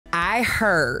I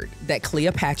heard that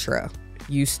Cleopatra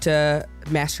used to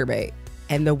masturbate,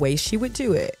 and the way she would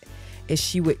do it is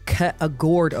she would cut a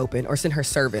gourd open or send her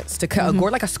servants to cut a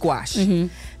gourd like a squash.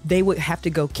 They would have to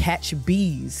go catch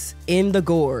bees in the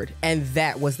gourd, and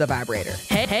that was the vibrator.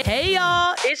 Hey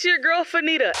y'all, it's your girl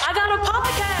Fannita. I got a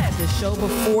podcast. The show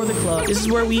before the club. This is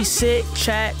where we sit,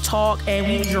 chat, talk, and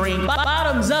we drink.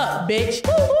 Bottoms up, bitch.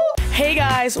 Woo-hoo. Hey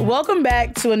guys, welcome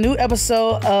back to a new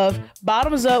episode of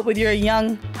Bottoms Up with your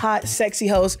young, hot, sexy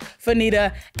host,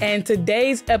 Fannita. And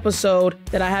today's episode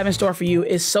that I have in store for you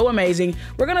is so amazing.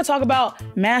 We're gonna talk about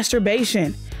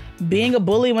masturbation, being a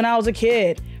bully when I was a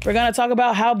kid. We're gonna talk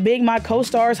about how big my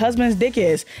co-star's husband's dick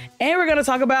is. And we're gonna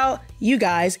talk about you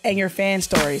guys and your fan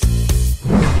stories.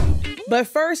 But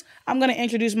first, I'm gonna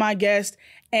introduce my guest.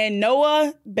 And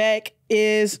Noah Beck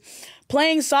is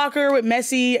playing soccer with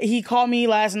Messi. He called me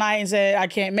last night and said, I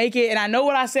can't make it. And I know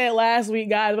what I said last week,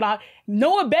 guys, but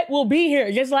Noah Beck will be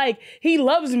here. Just like, he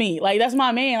loves me. Like, that's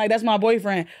my man. Like, that's my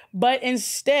boyfriend. But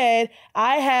instead,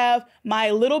 I have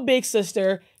my little big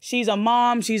sister. She's a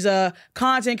mom. She's a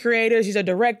content creator. She's a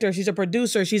director. She's a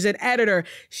producer. She's an editor.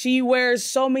 She wears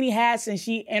so many hats and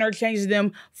she interchanges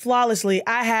them flawlessly.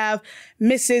 I have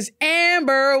Mrs.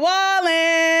 Amber Wallin.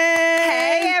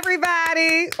 Hey,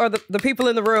 everybody. Or the people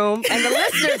in the room and the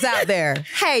listeners out there.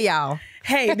 Hey, y'all.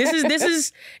 Hey, this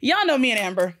is, y'all know me and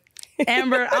Amber.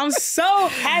 Amber, I'm so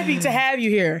happy to have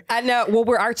you here. I know. Well,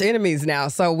 we're arch enemies now,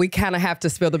 so we kind of have to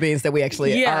spill the beans that we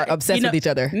actually are obsessed with each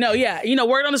other. No, yeah. You know,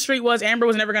 word on the street was Amber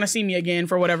was never going to see me again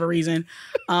for whatever reason.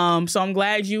 So I'm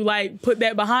glad you put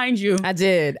that behind you. I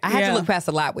did. I had to look past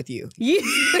a lot with you. Yeah.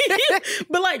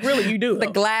 But really, you do. The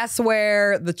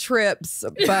glassware, the trips,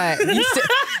 but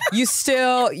you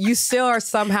still are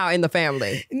somehow in the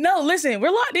family. No, listen, we're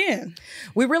locked in.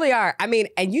 We really are. I mean,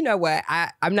 and you know what?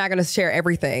 I'm not going to share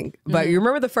everything. But you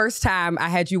remember the first time I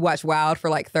had you watch Wild for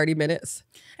like 30 minutes?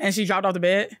 And she dropped off the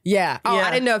bed? Yeah. Oh, I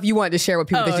didn't know if you wanted to share with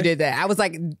people that you did that. I was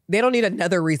like, they don't need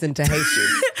another reason to hate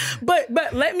you.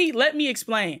 But let me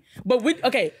explain. But when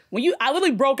I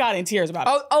literally broke out in tears about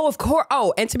it. Oh, of course.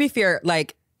 Oh, and to be fair,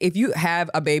 like, if you have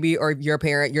a baby or you're a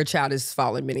parent, your child has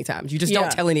fallen many times. You just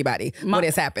don't tell anybody what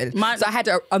has happened. So I had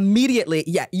to immediately,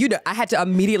 I had to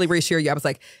immediately reassure you. I was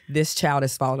like, this child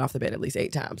has fallen off the bed at least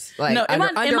 8 times. Like, no, and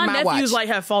my nephews watch.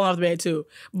 Have fallen off the bed too.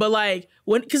 But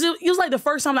because it was the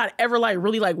first time I'd ever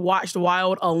really watched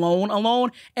Wild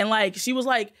alone. And she was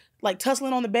like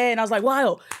tussling on the bed, and I was like,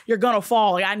 Wild, you're gonna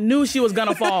fall. Like, I knew she was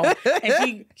gonna fall.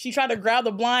 And she tried to grab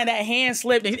the blind, that hand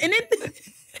slipped, and then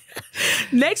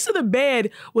next to the bed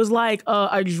was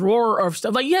a drawer of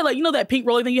stuff. You had that pink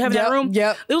roller thing you have in that room?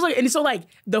 Yep. It was and so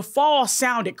the fall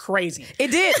sounded crazy.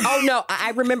 It did. Oh no,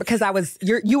 I remember because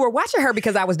you were watching her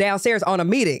because I was downstairs on a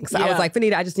meeting. So I was like,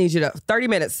 Fannita, I just need you to 30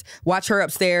 minutes, watch her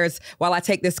upstairs while I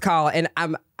take this call. And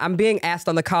I'm being asked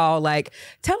on the call,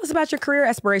 tell us about your career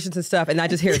aspirations and stuff. And I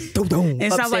just hear dum dum. And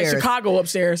it sounds like Chicago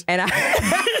upstairs. And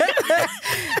I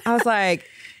was like,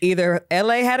 either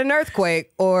LA had an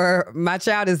earthquake or my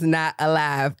child is not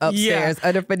alive upstairs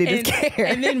under Fannita's care.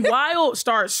 And then Wild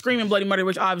starts screaming bloody murder,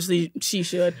 which obviously she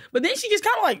should. But then she just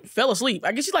kind of fell asleep.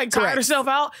 I guess she tired herself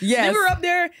out. Yes. Then we were up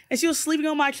there and she was sleeping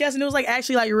on my chest and it was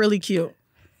actually really cute.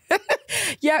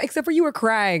 Yeah, except for you were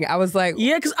crying. I was like,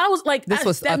 yeah, because I was like, this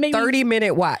was a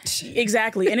 30-minute watch.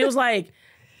 Exactly. And it was I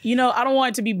don't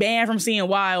want it to be banned from seeing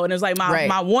Wild. And it was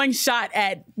my one shot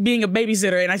at being a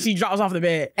babysitter, and she drops off the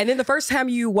bed. And then the first time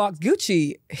you walked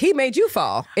Gucci, he made you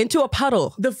fall into a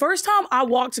puddle. The first time I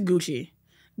walked Gucci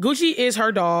is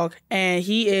her dog, and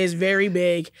he is very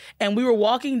big. And we were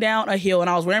walking down a hill, and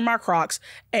I was wearing my Crocs,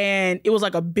 and it was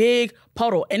a big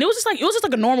puddle. And it was just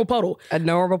a normal puddle. A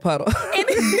normal puddle.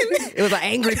 It was an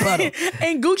angry puddle.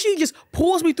 And Gucci just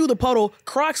pulls me through the puddle,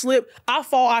 Crocs slip, I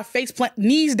fall, I face plant,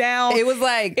 knees down. It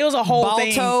was a whole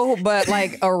Balto, thing. But a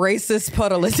racist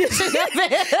puddle edition of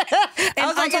it. I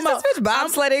was like, is this bitch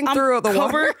bobsledding through the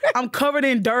water? I'm covered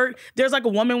in dirt. There's a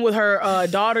woman with her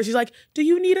daughter. She's like, do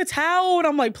you need a towel? And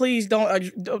I'm like, please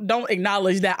don't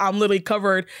acknowledge that I'm literally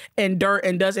covered in dirt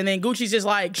and dust. And then Gucci's just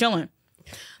chilling.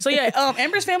 So yeah,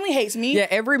 Amber's family hates me. Yeah,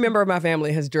 every member of my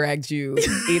family has dragged you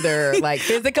either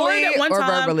physically or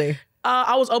verbally.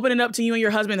 I was opening up to you and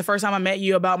your husband the first time I met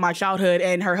you about my childhood,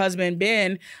 and her husband,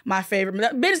 Ben, my favorite.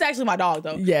 Ben is actually my dog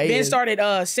though. Yeah, Ben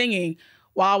started singing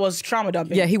while I was trauma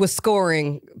dumping. Yeah, he was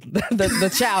scoring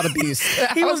the child abuse.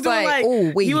 He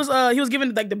was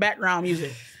giving the background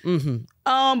music.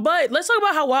 Mm-hmm. But let's talk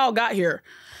about how Wild got here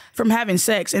from having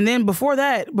sex, and then before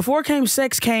came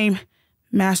sex came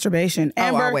masturbation.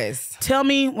 Amber, always. Tell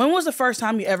me, when was the first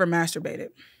time you ever masturbated?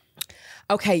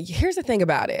 Okay, here's the thing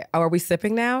about it. Oh, are we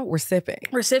sipping now? We're sipping.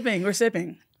 We're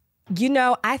sipping. You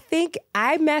know, I think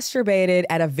I masturbated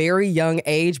at a very young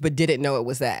age, but didn't know it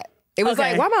was that. It was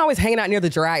like, why am I always hanging out near the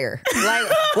dryer?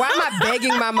 Like, why am I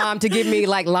begging my mom to give me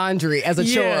like laundry as a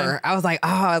chore? I was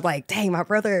like, dang, my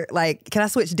brother, like, can I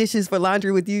switch dishes for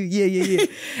laundry with you? Yeah.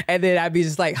 And then I'd be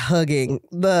just like hugging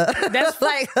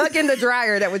hugging the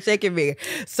dryer that was shaking me.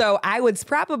 So I would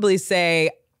probably say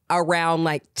around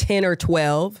like 10 or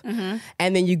 12. And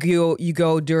then you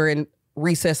go during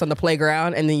recess on the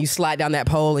playground, and then you slide down that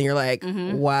pole and you're like,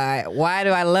 why do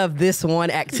I love this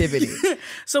one activity?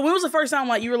 So when was the first time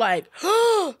like you were like,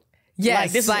 yes,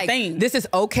 like, this is a thing. This is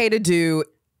okay to do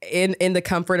in the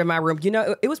comfort of my room. You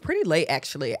know, it was pretty late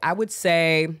actually. I would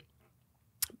say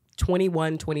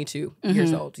 21, 22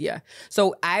 years old. Yeah.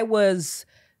 So I was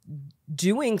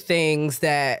doing things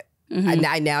that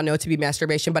I now know to be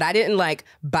masturbation, but I didn't like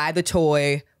buy the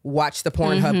toy, watch the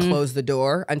Pornhub, close the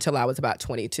door until I was about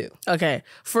 22. Okay.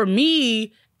 For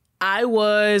me,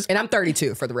 and I'm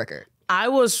 32 for the record. I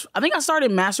think I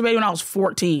started masturbating when I was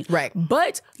 14. Right.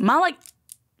 But my like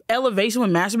elevation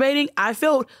with masturbating, I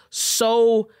felt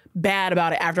so bad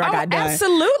about it after I got done.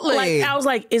 Absolutely. Like, I was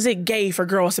like, is it gay for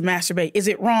girls to masturbate? Is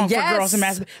it wrong for girls to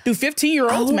masturbate? Do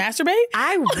 15-year-olds masturbate?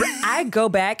 I go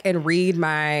back and read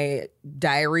my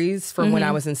diaries from when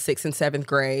I was in 6th and 7th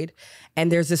grade. And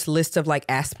there's this list of like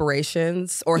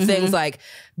aspirations or things like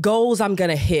goals I'm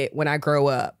gonna hit when I grow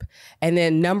up. And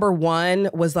then number 1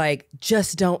 was like,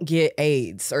 just don't get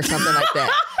AIDS or something like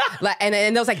that. Like, and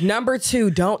there was like number 2,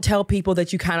 don't tell people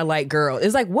that you kind of like girls.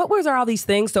 It's like, what was all these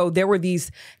things? So there were these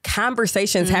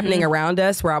conversations happening around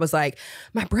us where I was like,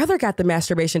 my brother got the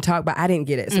masturbation talk, but I didn't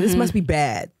get it. So this must be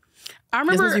bad. I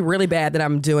remember this must be really bad that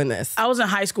I'm doing this. I was in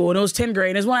high school and it was 10th grade.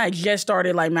 And it's when I just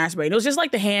started like masturbating. It was just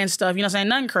like the hand stuff, you know what I'm saying?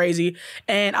 Nothing crazy.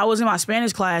 And I was in my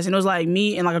Spanish class and it was like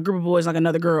me and like a group of boys, like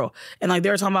another girl. And like they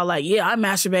were talking about like, yeah, I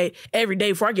masturbate every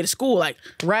day before I get to school. Like,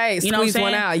 right, you know squeeze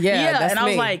one out. Yeah, that's and I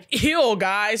was like, ew,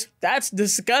 guys, that's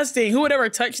disgusting. Who would ever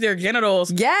touch their genitals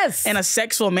in a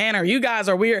sexual manner? You guys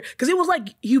are weird. Because it was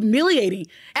like humiliating.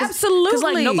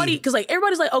 Absolutely. Because like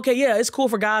everybody's like, okay, yeah, it's cool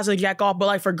for guys to jack off. But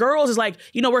like for girls, it's like,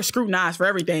 you know, we're scrutinized for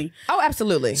everything. Oh,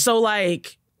 absolutely. So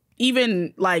like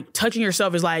even like touching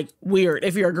yourself is like weird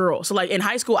if you're a girl. So like in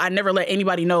high school, I never let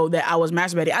anybody know that I was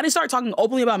masturbating. I didn't start talking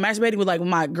openly about masturbating with like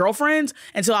my girlfriends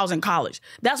until I was in college.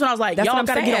 That's when I was like, y'all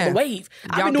gotta get on the wave.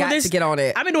 Y'all got to get on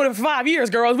it. I've been doing it for 5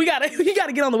 years, girls. We gotta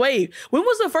get on the wave. When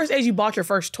was the first age you bought your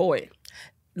first toy?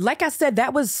 Like I said,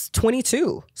 that was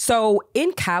 22. So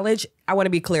in college, I want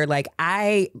to be clear, like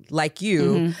like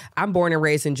you, I'm born and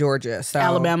raised in Georgia. So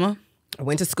Alabama. I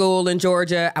went to school in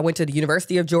Georgia. I went to the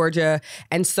University of Georgia.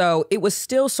 And so it was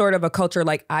still sort of a culture,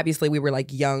 like obviously we were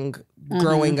like young,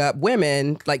 growing up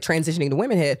women, like transitioning to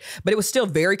womanhood, but it was still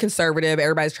very conservative.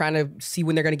 Everybody's trying to see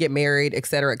when they're going to get married, et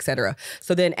cetera, et cetera.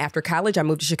 So then after college, I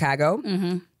moved to Chicago.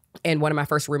 And one of my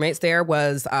first roommates there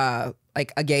was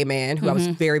like a gay man who I was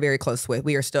very, very close with.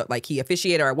 We are still like, he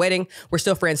officiated our wedding. We're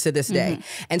still friends to this day.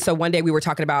 And so one day we were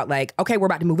talking about like, okay, we're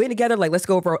about to move in together. Like, let's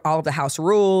go over all of the house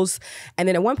rules. And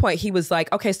then at one point he was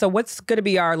like, okay, so what's going to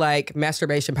be our like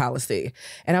masturbation policy?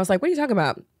 And I was like, what are you talking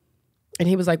about? And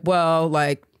he was like, well,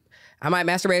 like, I might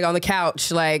masturbate on the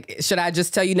couch. Like, should I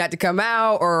just tell you not to come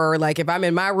out? Or like, if I'm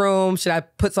in my room, should I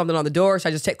put something on the door? Should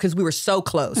I just take, because we were so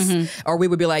close. Or we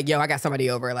would be like, yo, I got somebody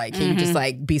over. Like, can you just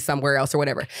like be somewhere else or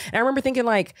whatever? And I remember thinking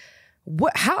like,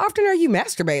 what? How often are you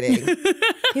masturbating?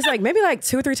 He's like, maybe like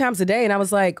 2 or 3 times a day. And I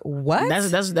was like, what?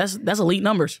 That's elite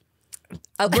numbers.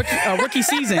 A rookie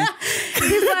season.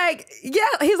 He's like, yeah.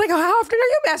 He's like, oh, how often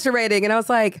are you masturbating? And I was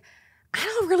like, I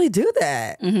don't really do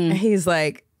that. And he's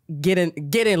like, get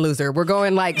in, loser. We're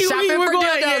going like shopping for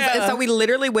dildos. Yeah. And so we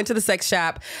literally went to the sex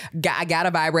shop. I got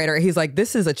a vibrator. He's like,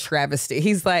 this is a travesty.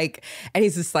 He's like, and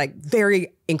he's this like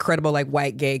very incredible like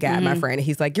white gay guy, my friend. And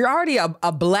he's like, you're already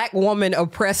a black woman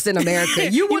oppressed in America.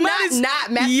 You will not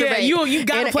masturbate. Yeah, you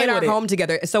gotta play in our home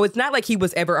together. So it's not like he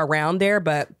was ever around there,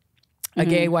 but a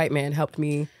gay white man helped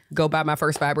me go buy my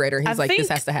first vibrator. He's like, this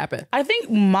has to happen. I think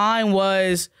mine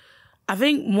was, I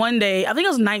think one day, I think I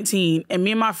was 19, and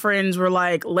me and my friends were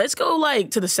like, let's go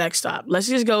like to the sex shop. Let's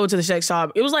just go to the sex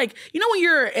shop. It was like, you know when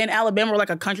you're in Alabama or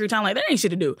like a country town, like that ain't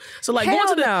shit to do. So like going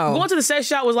to the sex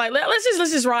shop was like, let's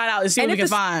just ride out and see what we can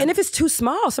find. And if it's too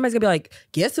small, somebody's gonna be like,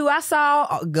 guess who I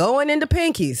saw going into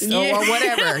Pinky's or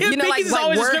whatever. You know, like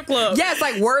always a strip club. Yeah, it's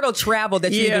like word will travel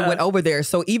that you even went over there.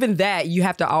 So even that, you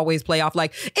have to always play off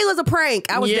like, it was a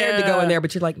prank. I was there to go in there,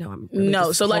 but you're like, no, I'm really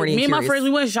just so like me and my curious. friends, we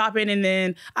went shopping, and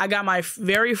then I got my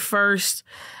very first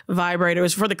vibrator. It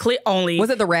was for the clit only. Was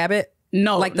it the rabbit?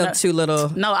 No, like the two little.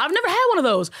 No, I've never had one of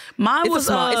those. Mine was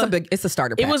it's a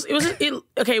starter pack.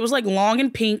 It was like long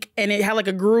and pink, and it had like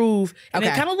a groove, and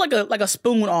it kind of like a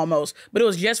spoon almost, but it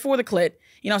was just for the clit.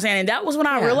 You know what I'm saying? And that was when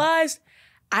I realized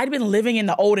I'd been living in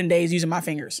the olden days using my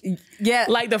fingers. Yeah,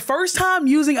 like the first time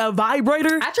using a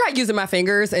vibrator. I tried using my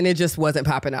fingers, and it just wasn't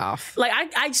popping off. Like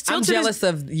I'm jealous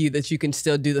of you that you can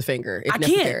still do the finger if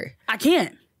necessary. I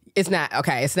can't. It's not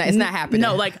okay. It's not happening.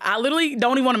 No, like I literally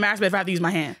don't even want to masturbate if I have to use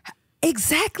my hand.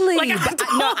 Exactly. Like,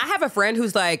 I have a friend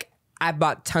who's like, I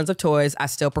bought tons of toys. I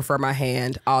still prefer my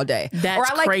hand all day. That's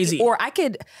crazy. Or I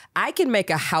could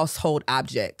make a household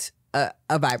object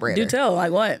a vibrator. Do tell.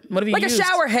 Like what? What have you used? Like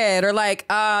a shower head or like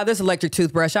this electric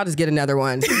toothbrush. I'll just get another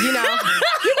one. You know?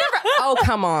 You never. Oh,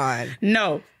 come on.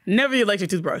 No, never the electric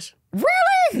toothbrush.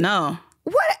 Really? No.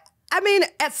 What? I mean,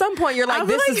 at some point you're like,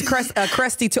 this is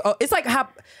crusty. It's like how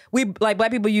we like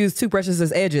black people use toothbrushes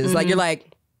as edges. Like you're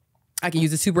like, I can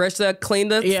use a toothbrush to clean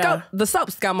the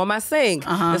soap scum on my sink.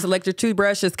 This electric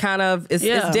toothbrush is kind of it's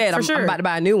dead. I'm about to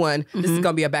buy a new one. This is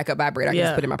gonna be a backup vibrator. I can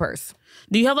just put it in my purse.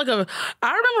 Do you have like a?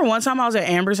 I remember one time I was at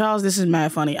Amber's house. This is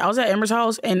mad funny. I was at Amber's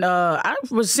house and I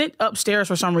was sent upstairs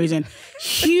for some reason.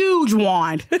 Huge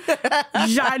wand,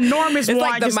 ginormous wand. It's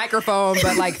like the microphone,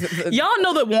 but like y'all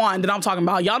know the wand that I'm talking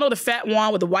about. Y'all know the fat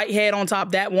wand with the white head on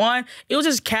top. That one. It was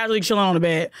just casually chilling on the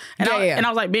bed, and I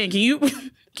was like, Ben, can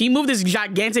you move this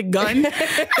gigantic gun?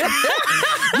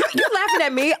 You're laughing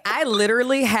at me. I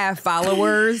literally have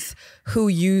followers who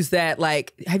use that.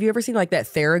 Like, have you ever seen like that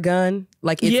Theragun?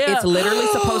 Like, it's literally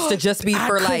supposed to just be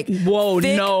for like thick,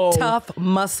 tough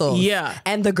muscles. Yeah.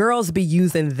 And the girls be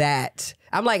using that.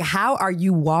 I'm like, how are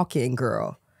you walking,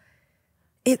 girl?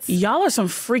 Y'all are some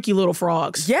freaky little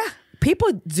frogs. Yeah.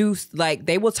 People do, like,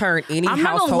 they will turn any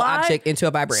household object into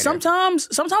a vibrator. Sometimes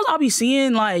I'll be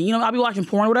seeing, like, you know, I'll be watching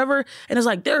porn or whatever, and it's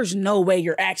like, there's no way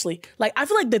you're actually, like, I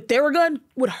feel like the Theragun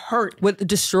would hurt. Would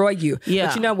destroy you. Yeah.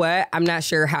 But you know what? I'm not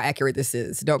sure how accurate this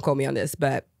is. Don't quote me on this,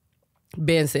 but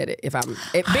Ben said it. If Ben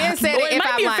said it, it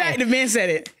might be a fact if Ben said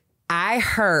it. I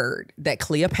heard that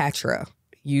Cleopatra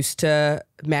used to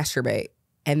masturbate,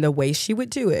 and the way she would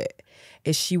do it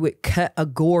is she would cut a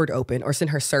gourd open or send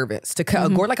her servants to cut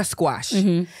a gourd like a squash.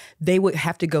 They would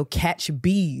have to go catch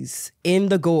bees in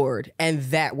the gourd, and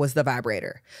that was the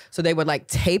vibrator. So they would like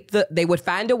they would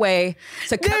find a way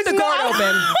to cut the gourd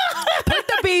open, put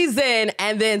the bees in,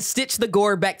 and then stitch the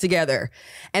gourd back together.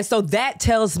 And so that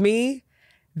tells me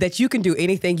that you can do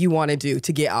anything you want to do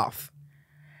to get off.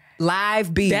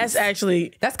 Live bees. That's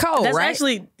cold, right?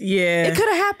 Actually, yeah. It could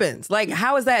have happened. Like,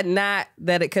 how is that not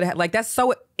that it could have? Like, that's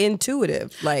so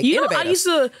intuitive. Like, you innovative. know, I used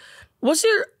to.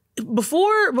 Before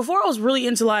I was really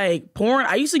into like porn,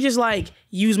 I used to just like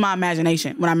use my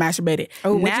imagination when I masturbated.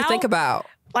 Oh, what'd you think about?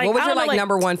 Like, what was your like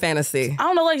number one fantasy? I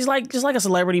don't know, like just like a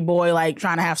celebrity boy like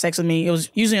trying to have sex with me. It was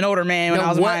usually an older man when I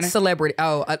was a minor. What celebrity?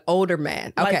 Oh, an older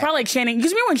man. Okay. Like probably like Channing.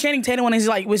 Because remember when Channing Tatum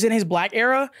was in his black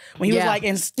era when he was like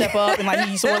in Step Up and like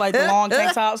he wore like the long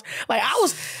tank tops. Like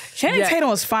Channing Tatum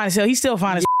was fine as hell. He's still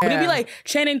fine as hell. But it'd be like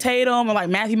Channing Tatum and like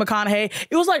Matthew McConaughey.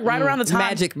 It was like right around the time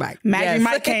Magic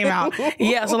Mike came out.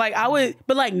 Yeah, so like I would,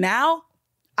 but like now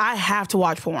I have to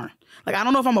watch porn. Like, I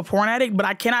don't know if I'm a porn addict, but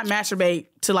I cannot masturbate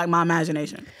to like my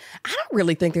imagination. I don't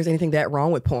really think there's anything that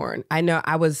wrong with porn. I know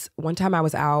one time I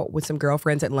was out with some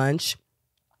girlfriends at lunch.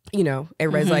 You know,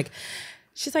 everybody's like,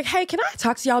 she's like, hey, can I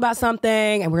talk to y'all about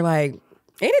something? And we're like,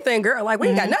 anything, girl. Like, we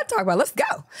ain't got nothing to talk about. Let's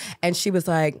go. And she was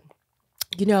like,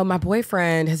 you know, my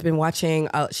boyfriend has been watching,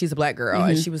 she's a black girl.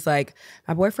 And she was like,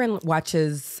 my boyfriend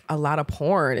watches a lot of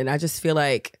porn. And I just feel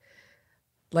like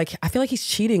I feel like he's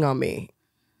cheating on me.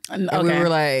 And we were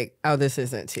like, oh, this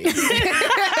isn't cheating.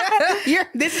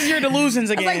 This is your delusions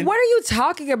again. I was like, what are you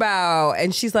talking about?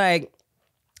 And she's like,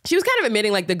 she was kind of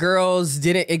admitting like the girls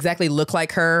didn't exactly look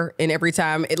like her in every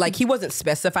time. Like he wasn't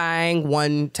specifying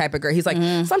one type of girl. He's like,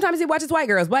 sometimes he watches white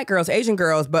girls, black girls, Asian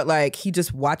girls, but like he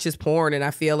just watches porn and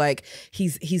I feel like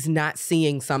he's not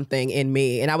seeing something in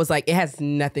me. And I was like, it has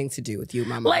nothing to do with you,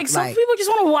 mama. Like some people just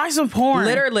want to watch some porn.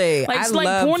 Literally. Like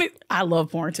porn. I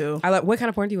love porn too. What kind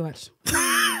of porn do you watch?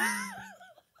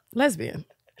 Lesbian.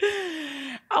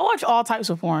 I watch all types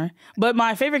of porn, but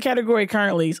my favorite category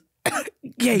currently is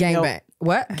gay gangbang.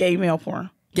 What? Gay male porn.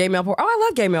 Gay male porn. Oh, I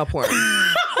love gay male porn. What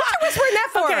are we whispering that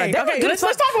for? Okay, let's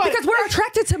talk about it. Because we're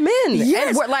attracted to men. Yes.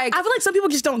 And we're like, I feel like some people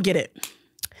just don't get it.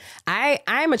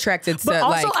 I'm attracted to, but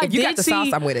also, like, if you got the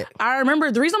sauce, I'm with it. I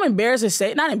remember, the reason I'm embarrassed to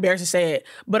say it, not embarrassed to say it,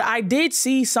 but I did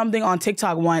see something on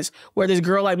TikTok once where this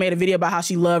girl like made a video about how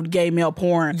she loved gay male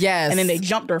porn. Yes. And then they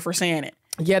jumped her for saying it.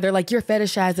 Yeah, they're like, you're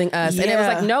fetishizing us. Yeah. And it was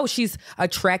like, no, she's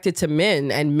attracted to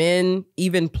men, and men,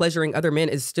 even pleasuring other men,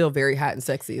 is still very hot and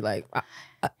sexy. Like,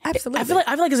 absolutely. I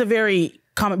feel like it's a very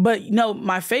common, but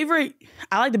my favorite,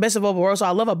 I like the best of both worlds, so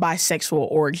I love a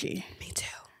bisexual orgy. Me too.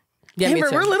 Yeah, me too.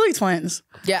 We're literally twins.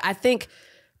 Yeah, I think,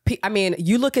 I mean,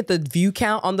 you look at the view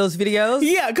count on those videos.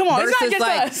 Yeah, come on, it's not just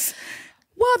like, us.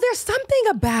 Well, there's something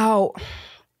about,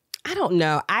 I don't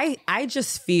know. I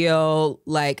just feel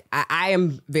like I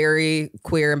am very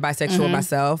queer and bisexual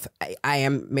myself. I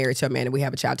am married to a man and we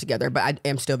have a child together, but I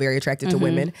am still very attracted to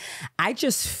women. I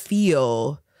just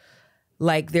feel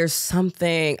like there's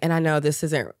something, and I know this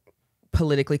isn't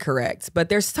politically correct, but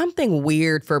there's something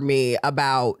weird for me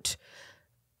about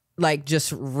like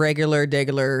just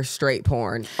regular straight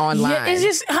porn online. Yeah, it's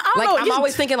just, I don't know. I'm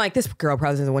always thinking like, this girl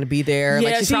probably doesn't want to be there. Yeah,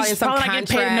 like she's probably in some not contract.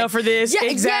 getting paid enough for this. Yeah,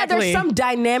 exactly. Yeah, there's some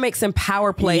dynamics and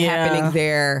power play happening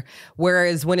there.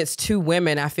 Whereas when it's two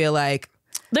women, I feel like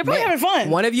they're probably having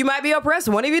fun. One of you might be oppressed.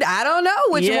 One of you, I don't know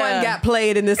which one got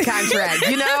played in this contract,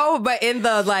 you know? But in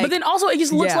the like. But then also it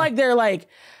just looks like they're like,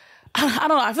 I don't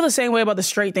know. I feel the same way about the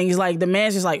straight thing. It's like the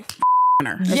man's just like,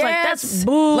 her. It's like, that's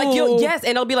boo. Like and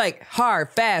it'll be like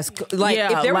hard, fast. Like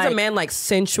if there was a man like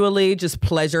sensually just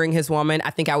pleasuring his woman,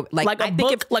 I think I would like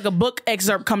a book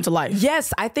excerpt come to life.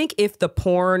 Yes, I think if the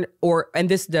porn and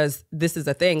this is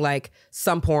a thing, like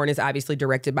some porn is obviously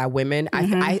directed by women.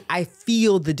 I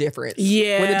feel the difference.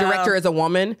 Yeah, when the director is a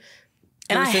woman.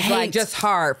 And I hate, like just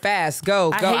hard, fast,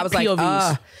 go. I was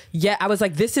POVs. Like, I was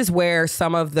like, this is where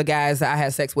some of the guys that I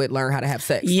had sex with learn how to have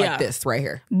sex, like this right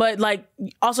here. But like,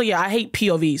 also, I hate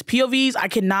POVs. POVs, I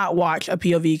cannot watch a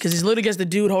POV because it's literally just the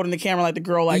dude holding the camera, like the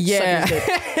girl, like sucking his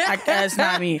dick. That's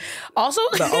not me. Also,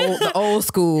 the old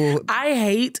school. I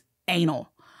hate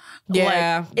anal.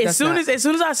 Yeah. Like, as soon as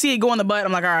I see it go in the butt,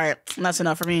 I'm like, all right, that's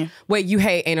enough for me. Wait, you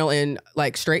hate anal in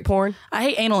like straight porn? I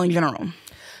hate anal in general.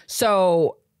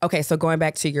 So. Okay, so going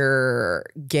back to your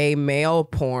gay male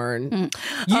porn,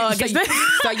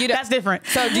 that's different.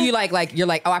 So do you like you're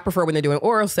like, oh, I prefer when they're doing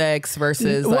oral sex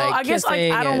versus I guess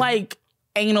like I don't like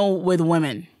anal with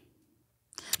women.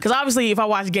 Because obviously, if I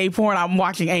watch gay porn, I'm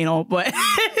watching anal. But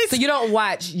so you don't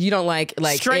like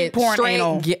straight porn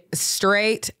anal,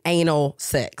 straight anal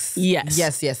sex. Yes.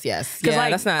 Because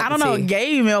that's not. I don't know,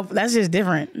 gay male. That's just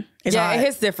different.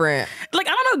 It's different. Like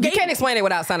I don't know. You can't explain it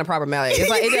without sounding problematic. It's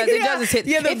like it does hit.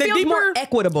 Yeah, it feels more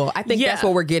equitable. I think that's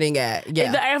what we're getting at.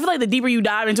 Yeah, I feel like the deeper you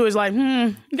dive into it, it's like,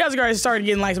 you guys are starting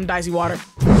getting like some dicey water.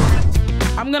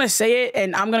 I'm gonna say it,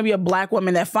 and I'm gonna be a black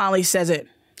woman that finally says it.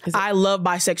 I love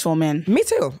bisexual men. Me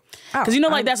too. Because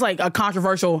like that's like a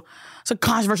controversial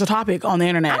topic on the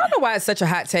internet. I don't know why it's such a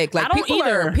hot take. Like I don't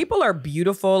either. People are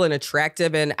beautiful and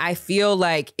attractive, and I feel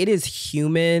like it is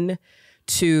human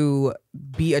to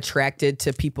be attracted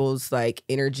to people's like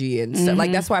energy and stuff.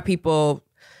 Like that's why people,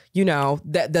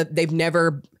 that they've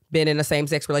never been in a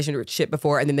same-sex relationship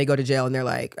before, and then they go to jail and they're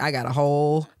like, I got a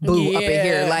whole boo up in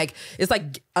here. Like it's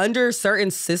like under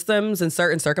certain systems and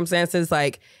certain circumstances,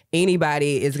 like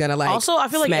anybody is gonna like. Also, I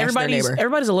feel like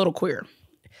everybody's a little queer.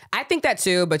 I think that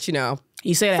too, but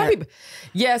you say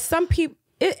that. Some people.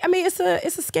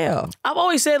 It's a scale. I've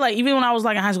always said like even when I was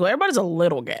like in high school, everybody's a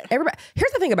little gay.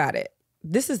 Here's the thing about it.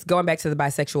 This is going back to the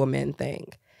bisexual men thing.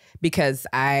 Because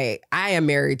I am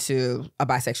married to a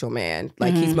bisexual man.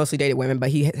 Like he's mostly dated women, but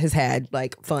he has had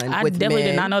like fun with men. I definitely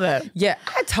did not know that. Yeah,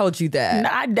 I told you that. No,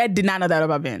 I did not know that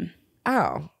about Ben.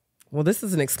 Oh. Well, this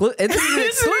is an exclusive. This is an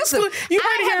exclusive. You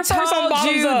heard it here first on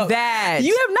Bottoms Up. That.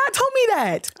 You have not told me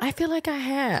that. I feel like I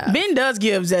have. Ben does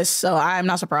give this, so I'm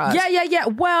not surprised. Yeah.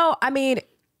 Well, I mean,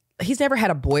 he's never had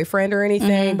a boyfriend or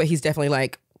anything, but he's definitely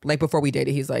like before we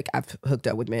dated, he's like, I've hooked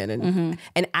up with men.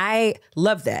 And I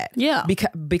love that. Yeah.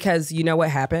 Because you know what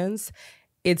happens?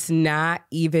 It's not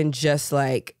even just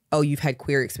like, oh, you've had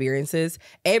queer experiences.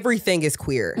 Everything is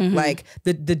queer. Like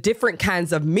the different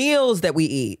kinds of meals that we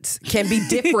eat can be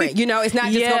different. It's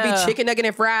not just gonna be chicken nugget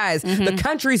and fries. The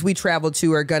countries we travel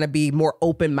to are gonna be more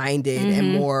open-minded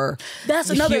and more. That's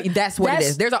what it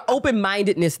is. There's an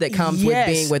open-mindedness that comes with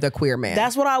being with a queer man.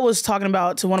 That's what I was talking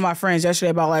about to one of my friends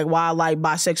yesterday about like why I like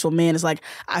bisexual men. It's like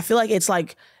I feel like it's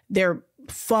like they're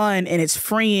fun and it's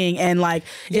freeing and like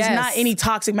it's not any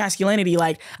toxic masculinity.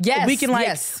 Like we can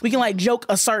like joke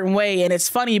a certain way and it's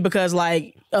funny because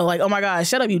like like, oh my God,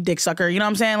 shut up, you dick sucker. You know what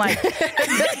I'm saying? Like,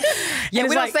 yeah,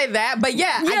 we don't say that, but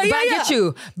I get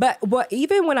you. But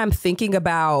even when I'm thinking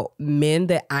about men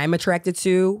that I'm attracted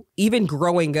to, even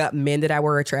growing up, men that I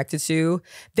were attracted to,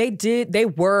 they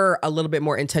were a little bit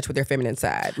more in touch with their feminine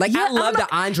side. Like, I love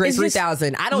the Andre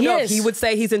 3000. I don't know if he would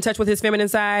say he's in touch with his feminine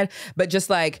side, but just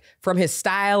like from his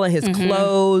style and his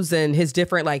clothes and his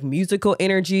different like musical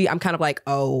energy, I'm kind of like,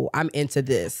 oh, I'm into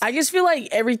this. I just feel like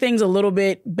everything's a little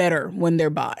bit better when they're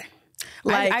bi.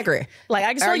 Like, I agree. Like,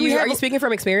 I just are you speaking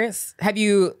from experience? Have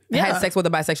you had sex with a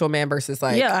bisexual man versus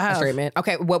like a straight man?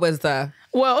 Okay, what was the?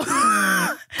 Well,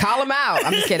 call him out.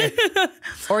 I'm just kidding.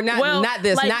 Or not? Well, not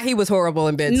this. Like, not he was horrible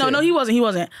in bed. No, too. No, he wasn't. He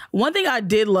wasn't. One thing I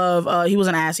did love. He was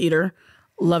an ass eater.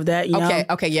 Love that. You know?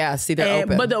 Okay. Yeah. See, they're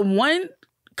open. But the one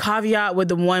caveat with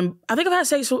the one, I think I've had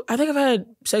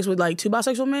sex with like 2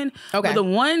 bisexual men. Okay. But the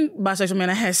one bisexual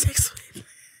man I had sex with.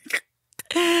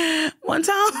 One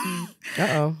time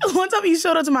he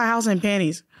showed up to my house in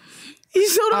panties. He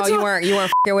showed up. Oh, you weren't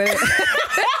f***ing with it.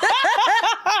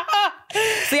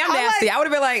 See, I'm nasty. I would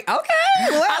have been like, okay.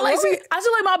 I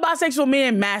feel like my bisexual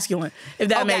men masculine, if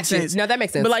that makes sense. No, that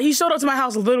makes sense. But like, he showed up to my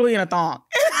house literally in a thong.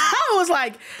 I was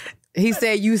like, he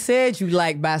said, you said you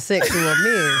like bisexual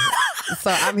men.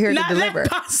 So I'm here to deliver.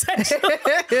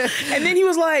 And then he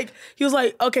was like,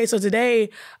 okay, so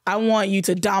today I want you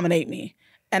to dominate me.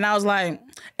 And I was like,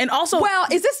 and also, well,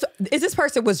 is this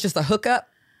person was just a hookup?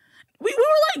 We were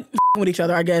like with each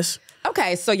other, I guess.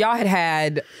 Okay, so y'all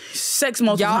had sex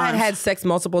multiple times. Y'all had sex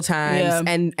multiple times,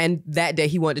 and that day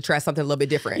he wanted to try something a little bit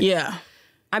different. Yeah,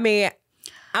 I mean,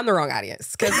 I'm the wrong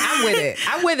audience because I'm with it.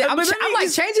 I'm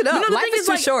like, change it up. Life is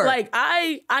too short. Like,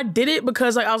 I did it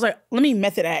because like I was like, let me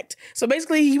method act. So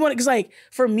basically, he wanted, because like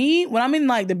for me, when I'm in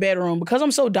like the bedroom, because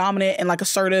I'm so dominant and like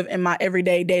assertive in my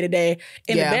everyday day to day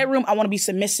in the bedroom, I want to be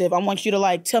submissive. I want you to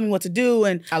like tell me what to do,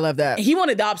 and I love that. And he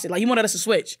wanted the opposite. Like, he wanted us to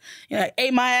switch. You know, like,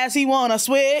 ate my ass, he want to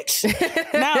switch.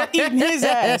 Now I'm eating his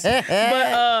ass.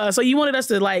 But so he wanted us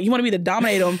to like, he wanted me to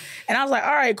dominate him, and I was like, all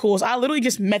right, cool. So I literally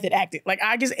just method acted. Like,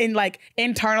 I just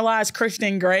internalized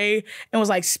Christian Grey and was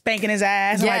like spanking his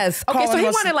ass. Yes. Like, okay, so he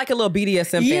wanted like a little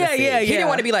BDSM fantasy. Yeah. He didn't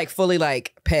want to be like fully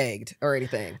like pegged or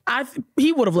anything.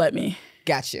 He would have let me.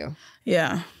 Got you.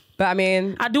 Yeah. But I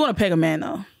mean, I do want to peg a man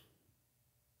though.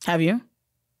 Have you?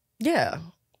 Yeah.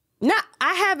 No,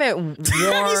 I haven't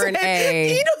worn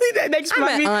a. You know that just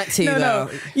reminded me. I'm an auntie though. No.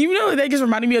 You know that just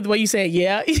reminded me of the way you said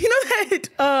yeah. You know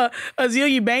that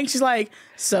Azealia Banks. She's like,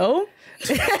 so.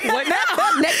 What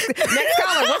now? next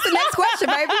caller. What's the next question,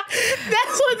 baby?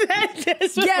 That's what that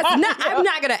is. Yes, I'm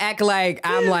not gonna act like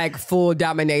I'm like full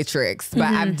dominatrix, but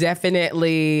I've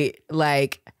definitely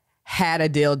like had a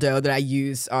dildo that I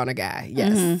used on a guy.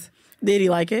 Yes. Did he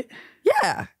like it?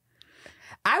 Yeah.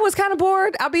 I was kind of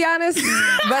bored, I'll be honest,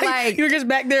 but like you were just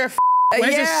back there. I was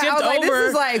like, this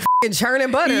is like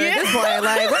churning butter at this point.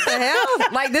 Like, what the hell?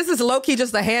 Like, this is low key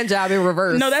just a hand job in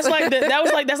reverse. No, that's like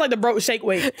that's like the broke shake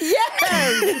weight.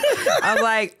 Yes. I'm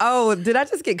like, oh, did I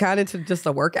just get kind into just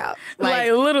a workout?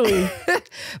 Like literally.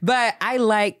 But I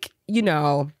like, in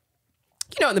the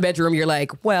bedroom, you're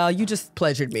like, well, you just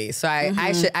pleasured me, so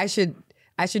I should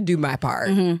do my part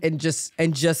and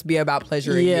just be about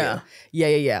pleasuring you.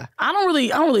 Yeah. I'm not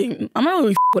really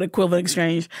with equivalent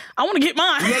exchange. I want to get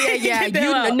mine. Yeah.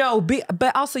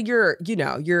 But also you're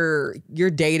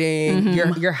dating.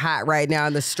 You're hot right now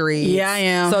in the streets. Yeah, I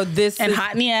am. So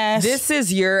hot in the ass. This is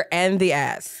the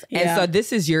ass. Yeah. And so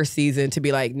this is your season to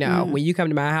be like, no, when you come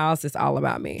to my house, it's all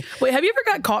about me. Wait, have you ever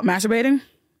got caught masturbating?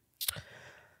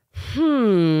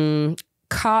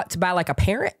 Caught by like a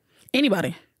parent?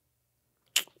 Anybody?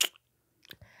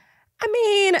 I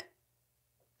mean,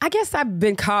 I guess I've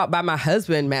been caught by my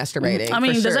husband masturbating. I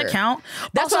mean, does that count?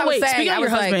 That's what I was saying. Speaking of your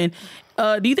husband,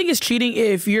 do you think it's cheating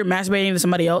if you're masturbating to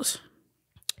somebody else?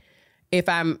 If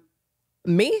I'm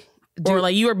me? Or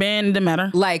like you or Ben, it doesn't matter.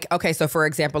 Like, okay, so for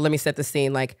example, let me set the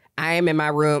scene. Like, I am in my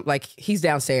room, like he's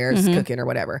downstairs cooking or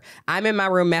whatever. I'm in my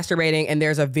room masturbating and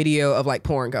there's a video of like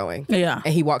porn going. Yeah.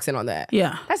 And he walks in on that.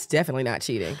 Yeah. That's definitely not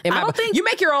cheating. I don't think you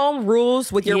make your own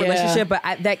rules with your relationship, but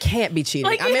that can't be cheating.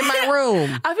 Like, I'm in my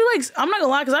room. I feel like, I'm not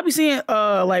gonna lie, because I be seeing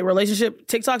like relationship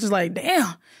TikToks is like,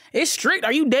 damn, it's strict.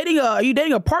 Are you dating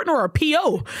a partner or a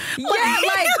PO? Like,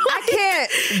 I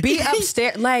can't be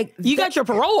upstairs. Like, you got your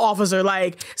parole officer.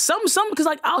 Like some because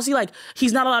like I'll see like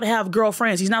he's not allowed to have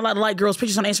girlfriends. He's not allowed to like girls'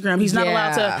 pictures on Instagram. He's not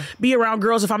allowed to be around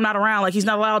girls if I'm not around. Like, he's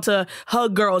not allowed to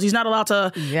hug girls. He's not allowed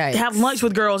to have lunch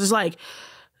with girls. It's like,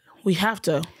 we have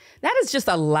to. That is just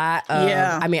a lot of,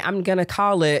 I mean, I'm going to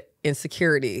call it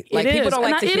insecurity. Like, people don't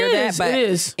like to hear that,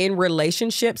 but in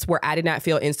relationships where I did not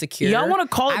feel insecure. Y'all want to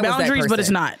call it boundaries, but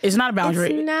it's not. It's not a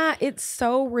boundary. It's not. It's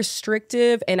so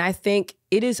restrictive. And I think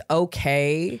it is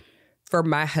okay for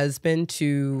my husband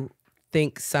to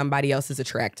think somebody else is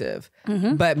attractive.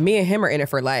 But me and him are in it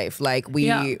for life. Like, we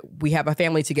have a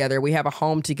family together. We have a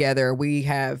home together. We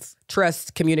have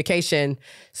trust, communication.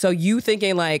 So you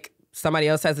thinking like, somebody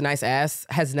else has a nice ass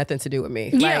has nothing to do with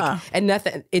me. Like, and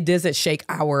nothing, it doesn't shake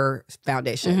our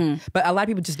foundation. But a lot of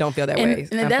people just don't feel that way.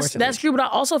 And that's true, but I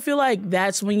also feel like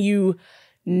that's when you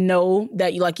know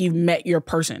that you've met your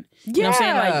person. You know what I'm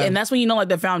saying? Like, and that's when you know like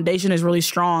the foundation is really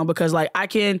strong, because like I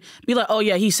can be like, oh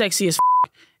yeah, he's sexy as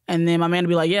and then my man will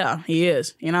be like, yeah, he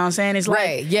is. You know what I'm saying? It's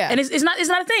like, and it's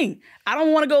not a thing. I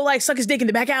don't want to go like suck his dick in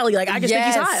the back alley. Like, I just think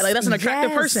he's hot. Like, that's an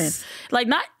attractive person. Like,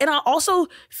 and I also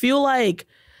feel like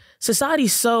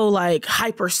society's so like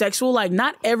hypersexual. Like,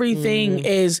 not everything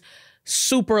is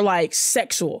super like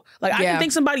sexual. Like, I can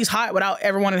think somebody's hot without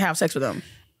ever wanting to have sex with them.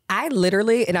 I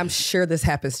literally, and I'm sure this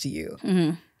happens to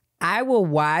you, I will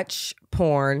watch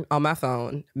porn on my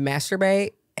phone,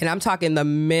 masturbate, and I'm talking the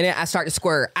minute I start to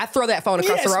squirt, I throw that phone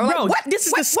across the room. Bro, like, what? This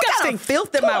is disgusting. What kind of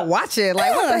filth am I watching?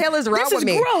 Like, what the hell is wrong with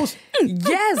me?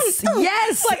 This is gross.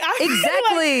 Yes. Like,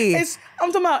 exactly. Like,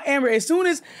 I'm talking about, Amber, as soon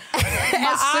as my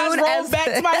eyes roll back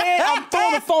to my head, I'm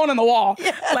throwing the phone on the wall.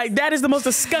 Like, that is the most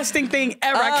disgusting thing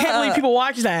ever. I can't believe people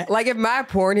watch that. Like, if my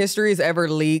porn history is ever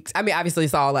leaked, I mean, obviously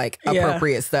it's all like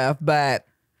appropriate stuff, but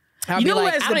I'll be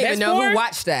like, I don't even know who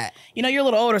watched that. You know, you're a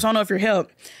little older, so I don't know if you're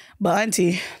hip, but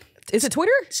auntie. Is it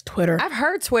Twitter? It's Twitter. I've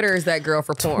heard Twitter is that girl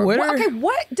for porn. Twitter? Well, okay,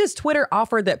 what does Twitter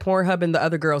offer that Pornhub and the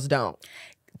other girls don't?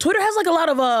 Twitter has like a lot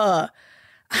of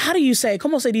how do you say?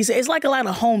 Como se dice? It's like a lot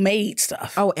of homemade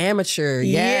stuff. Oh, amateur.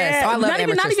 Yes. Yeah. Oh, I love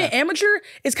amateur stuff. Not even amateur.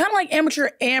 It's kind of like amateur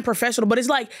and professional, but it's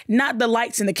like not the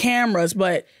lights and the cameras,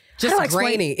 but just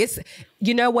grainy. It's,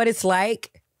 you know what it's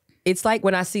like? It's like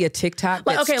when I see a TikTok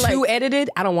that's too edited,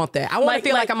 I don't want that. I want to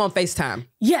feel like I'm on FaceTime.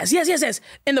 Yes.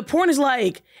 And the porn is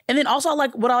like, and then also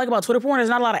what I like about Twitter porn is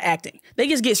not a lot of acting. They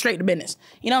just get straight to business.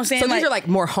 You know what I'm saying? So these are like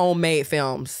more homemade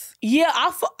films. Yeah,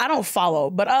 I don't follow,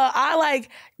 but I like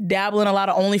dabble in a lot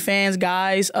of OnlyFans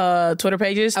guys' Twitter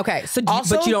pages. Okay, so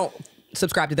but you don't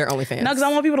subscribe to their OnlyFans? No, because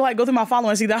I want people to like go through my following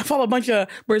and see that I follow a bunch of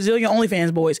Brazilian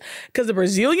OnlyFans boys. Because the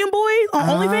Brazilian boys on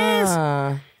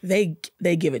OnlyFans,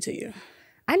 they give it to you.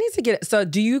 I need to get it. So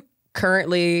do you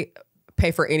currently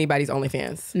pay for anybody's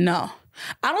OnlyFans? No.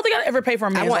 I don't think I'd ever pay for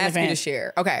a man's OnlyFans. I won't ask you to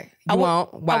share. Okay. You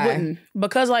won't? Why? I wouldn't.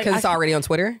 Because it's already on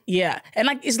Twitter? Yeah. And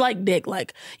like, it's like dick.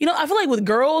 Like, you know, I feel like with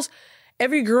girls,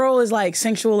 every girl is like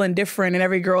sensual and different, and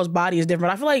every gir's body is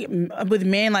different. I feel like with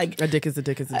men, like a dick is a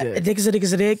dick is a dick. A dick is a dick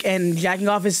is a dick, and jacking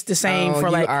off is the same for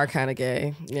like. You are kind of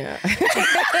gay. Yeah.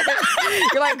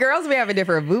 You're like, girls be having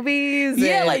different boobies.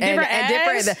 Yeah, like different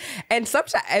ass. And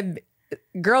sometimes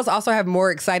girls also have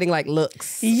more exciting like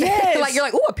looks. Yes. Like you're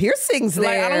like, ooh, a piercing's there.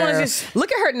 Like, I don't want to just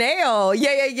look at her nail.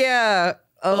 Yeah.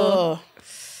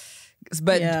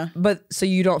 But so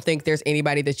you don't think there's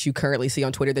anybody that you currently see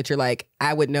on Twitter that you're like,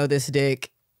 I would know this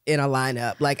dick in a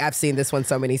lineup. Like, I've seen this one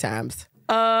so many times.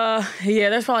 Yeah,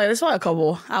 there's probably a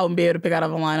couple I wouldn't be able to pick out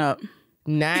of a lineup.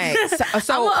 Nice.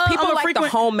 So people like the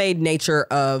homemade nature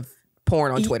of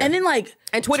porn on Twitter. And then like,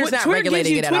 and Twitter's not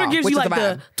regulating it at all.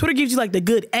 Twitter gives you like the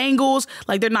good angles,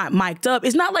 like they're not mic'd up.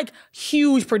 It's not like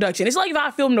huge production. It's like if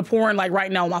I filmed the porn like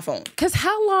right now on my phone. Because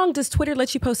how long does Twitter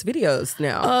let you post videos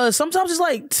now? Sometimes it's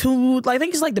like I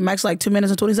think it's like the max like 2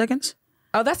 minutes and 20 seconds.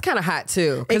 Oh, that's kind of hot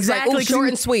too. Exactly. Like, short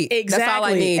and sweet. Exactly. That's all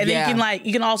I need. And then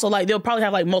you can also like, they'll probably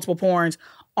have like multiple porns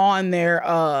on their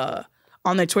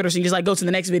Twitter, so you just like go to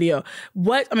the next video.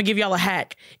 I'm gonna give y'all a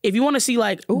hack. If you want to see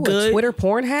like good a Twitter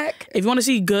porn hack, if you want to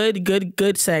see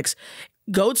good sex,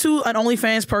 go to an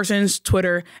OnlyFans person's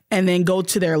Twitter and then go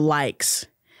to their likes.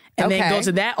 And then go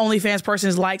to that OnlyFans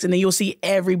person's likes, and then you'll see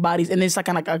everybody's, and it's like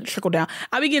kind of like a trickle down.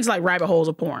 I begin to like rabbit holes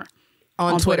of porn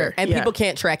on Twitter. And people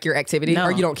can't track your activity,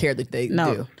 or you don't care that they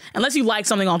do. Unless you like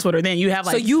something on Twitter, then you have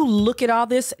like. So you look at all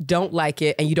this, don't like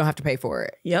it, and you don't have to pay for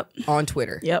it. Yep. On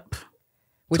Twitter. Yep.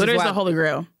 Twitter is the holy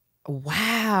grail.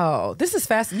 Wow. This is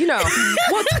fast. You know,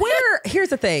 well, Twitter, here's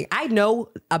the thing. I know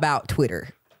about Twitter.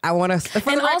 I want to,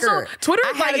 and also Twitter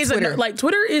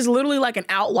Twitter is literally like an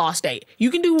outlaw state.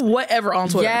 You can do whatever on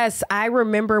Twitter. Yes. I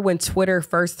remember when Twitter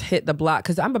first hit the block,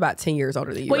 because I'm about 10 years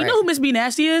older than you. Well, you know who Miss B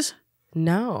Nasty is?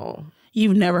 No.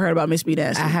 You've never heard about Miss B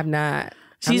Nasty? I have not.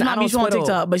 She's my mutual on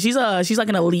TikTok, but she's like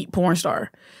an elite porn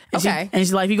star. And okay.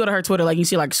 She's like, if you go to her Twitter, like you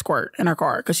see like squirt in her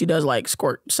car because she does like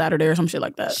squirt Saturday or some shit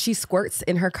like that. She squirts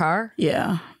in her car?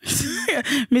 Yeah.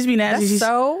 Miss B Nasty.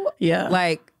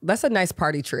 Like, that's a nice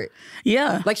party trick.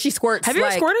 Yeah. Like she squirts. Have you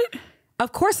ever squirted?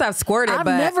 Of course I've squirted, I've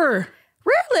but never.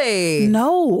 Really?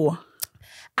 No.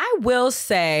 I will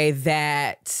say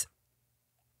that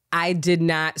I did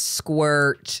not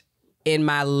squirt in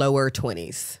my lower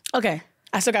 20s. Okay.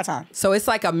 I still got time. So it's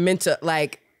like a mental,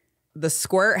 like the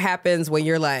squirt happens when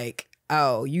you're like,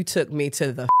 oh, you took me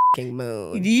to the fucking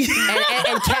moon.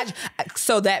 and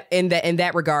so that in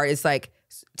that regard, it's like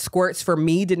squirts for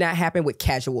me did not happen with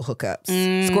casual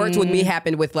hookups. Squirts with me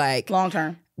happened with like long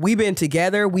term. We've been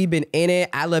together. We've been in it.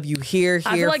 I love you here,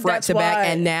 like front to back.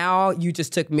 And now you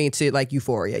just took me to like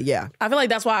euphoria. Yeah. I feel like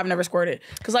that's why I've never squirted.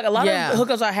 Because like a lot of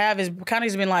hookups I have is kind of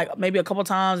just been like maybe a couple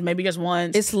times, maybe just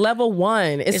once. It's level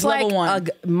 1. It's like level 1.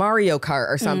 A Mario Kart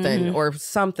or something or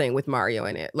something with Mario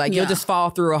in it. Like you'll just fall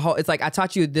through a whole, it's like I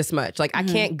taught you this much. Like I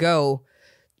can't go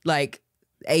like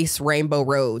Ace Rainbow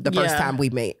Road the first time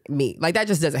we meet. Like that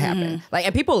just doesn't happen. Like,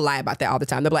 and people lie about that all the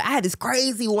time. They're like, I had this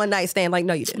crazy one night stand. Like,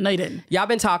 no, you didn't. No, you didn't. Y'all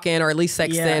been talking or at least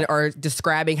sexting or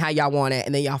describing how y'all want it,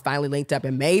 and then y'all finally linked up,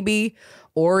 and maybe,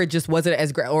 or it just wasn't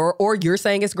as great, or you're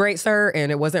saying it's great, sir,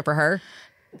 and it wasn't for her.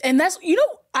 And that's,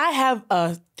 I have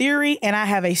a theory and I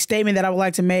have a statement that I would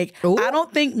like to make. Ooh. I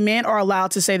don't think men are allowed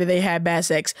to say that they had bad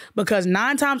sex because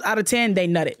 9 times out of 10 they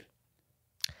nutted.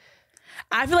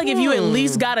 I feel like if you at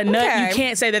least got a nut, you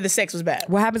can't say that the sex was bad.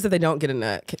 What happens if they don't get a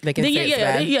nut? They can say it's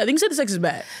bad? They can say the sex is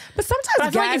bad. But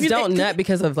sometimes guys don't nut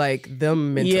because of like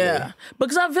them mentally. Yeah.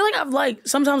 Because I feel like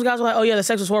sometimes guys are like, oh yeah, the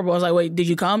sex was horrible. I was like, wait, did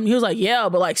you come? He was like, yeah,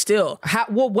 but like still.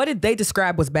 What did they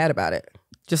describe was bad about it?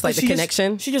 Just like the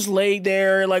connection? She just laid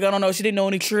there. Like, I don't know. She didn't know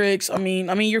any tricks. I mean,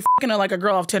 you're fucking like a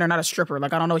girl off Tinder, not a stripper.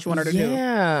 Like, I don't know what you want her to do.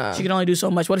 Yeah. She can only do so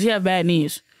much. What if she have bad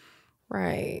knees?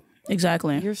 Right.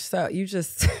 Exactly. You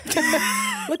just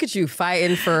look at you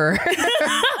fighting for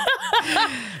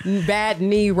bad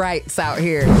knee rights out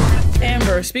here.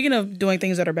 Amber, speaking of doing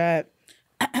things that are bad,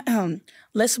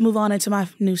 let's move on into my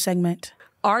new segment.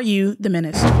 Are you the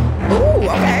menace? Ooh,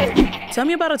 okay. Tell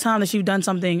me about a time that you've done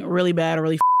something really bad or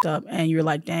really up and you're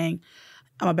like, dang,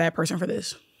 I'm a bad person for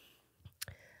this.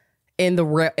 In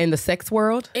the sex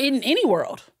world? In any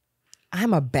world.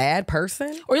 I'm a bad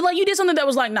person? Or like you did something that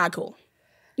was like not cool.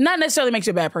 Not necessarily makes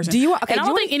you a bad person. I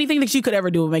don't think anything that you could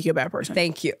ever do would make you a bad person.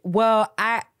 Thank you. Well,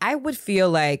 I would feel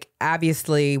like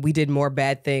obviously we did more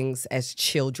bad things as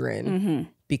children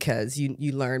because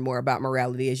you learn more about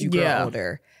morality as you grow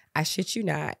older. I shit you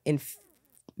not. In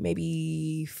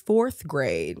maybe 4th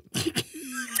grade,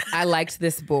 I liked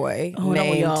this boy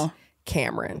named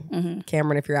Cameron.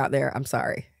 Cameron, if you're out there, I'm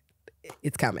sorry.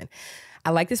 It's coming.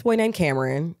 I like this boy named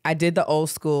Cameron. I did the old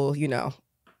school,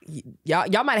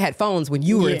 y'all might have had phones when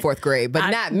you were in 4th grade, but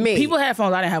not me. People had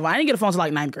phones. I didn't have one. I didn't get a phone until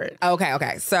like 9th grade.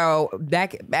 Okay. So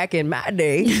back in my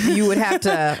day, you would have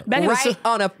to write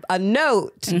on a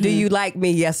note, do you like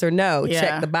me, yes or no?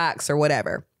 Check the box or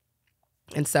whatever.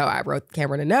 And so I wrote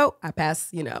Cameron a note. I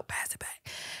pass it back.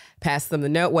 Pass them the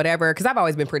note, whatever, because I've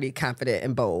always been pretty confident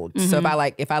and bold. So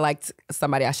if I liked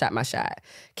somebody, I shot my shot.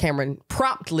 Cameron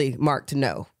promptly marked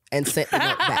no and sent the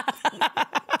note back.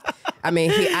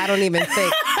 I don't even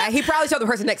think, he probably told the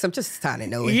person next to him, just sign it,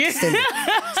 no,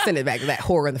 send it back to that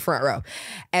whore in the front row.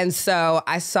 And so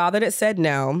I saw that it said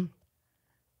no.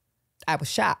 I was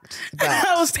shocked. But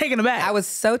I was taken aback. I was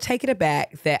so taken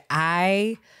aback that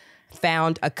I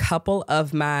found a couple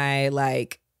of my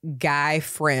like guy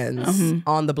friends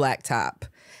on the blacktop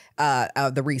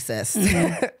of the recess.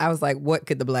 I was like, what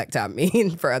could the blacktop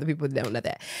mean for other people who don't know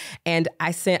that? And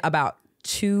I sent about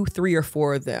 2, 3, or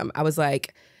 4 of them. I was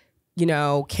like,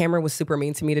 Cameron was super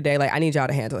mean to me today. Like, I need y'all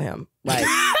to handle him. Like,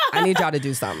 I need y'all to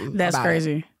do something. That's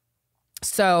crazy. It.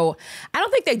 So I don't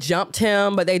think they jumped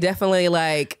him, but they definitely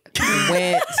like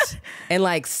went and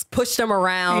like pushed him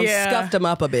around, scuffed him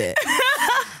up a bit.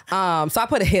 So I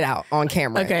put a hit out on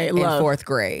Cameron in 4th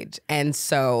grade. And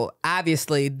so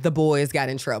obviously the boys got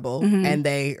in trouble and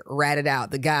they ratted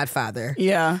out the Godfather.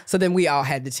 Yeah. So then we all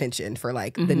had detention for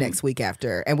like the next week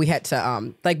after. And we had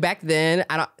to, like back then,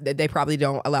 they probably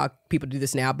don't allow people to do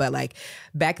this now, but like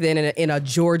back then in a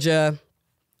Georgia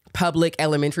public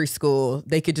elementary school,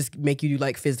 they could just make you do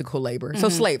like physical labor. So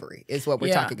slavery is what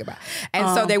we're talking about.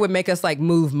 And so they would make us like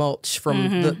move mulch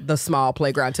from the small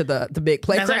playground to the big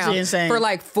playground for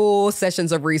like full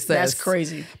sessions of recess. That's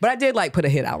crazy. But I did like put a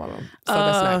hit out on them. So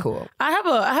that's not cool. I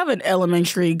have an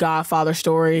elementary Godfather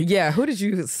story. Yeah, who did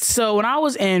you? So when I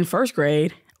was in 1st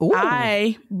grade,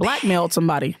 I blackmailed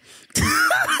somebody.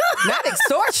 Not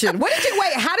extortion. What did you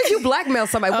wait? How did you blackmail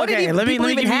somebody? What did people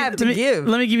even have to give?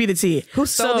 Let me give you the tea. Who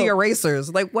stole the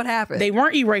erasers? Like, what happened? They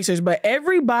weren't erasers, but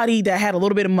everybody that had a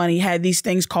little bit of money had these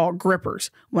things called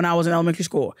grippers when I was in elementary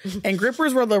school. And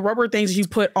grippers were the rubber things that you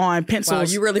put on pencils.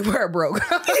 Wow, you really were broke.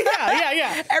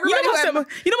 yeah. Everybody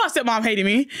you know my stepmom hated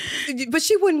me. But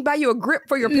she wouldn't buy you a grip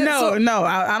for your pencil. No,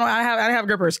 I don't have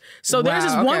grippers. So there's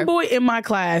this one boy in my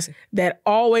class that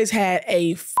always had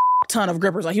a ton of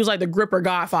grippers. Like he was like the gripper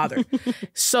godfather.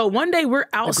 So one day we're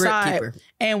outside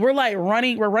and we're like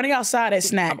running outside at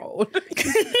snack.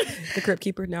 The grip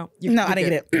keeper? No. I didn't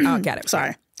get it. Oh, got it.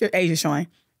 Sorry. Your age is showing.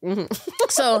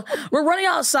 So we're running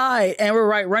outside and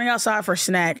we're running outside for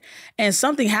snack and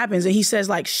something happens and he says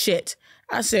like shit.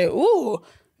 I said, ooh,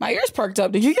 my ears perked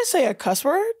up. Did you just say a cuss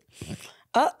word?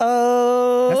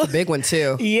 Uh-oh. That's a big one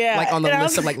too. Yeah. Like on the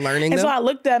list of like learning and them. So I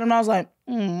looked at him and I was like,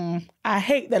 I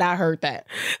hate that I heard that.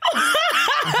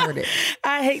 I heard it.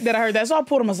 I hate that I heard that. So I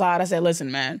pulled him aside. I said,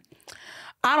 listen, man,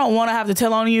 I don't want to have to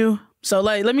tell on you. So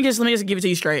like, let me just give it to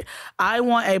you straight. I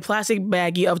want a plastic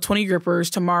baggie of 20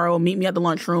 grippers tomorrow. Meet me at the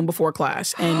lunchroom before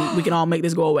class and we can all make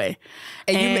this go away.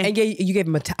 And you gave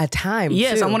him a time.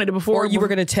 Yes, too. I wanted it before. Or you were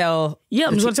going to tell. Yeah,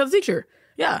 I'm just going to tell the teacher.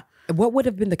 Yeah. What would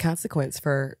have been the consequence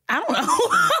for? I don't know.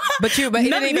 But it didn't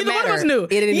even matter. One of us knew. It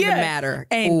didn't even matter.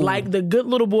 And like the good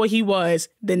little boy he was,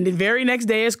 then the very next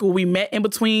day at school, we met in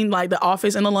between like the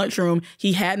office and the lunchroom.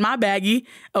 He had my baggie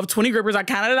of 20 grippers. I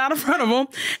counted it out in front of him.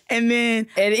 And then...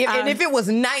 And if it was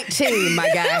 19, my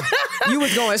guy, you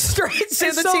was going straight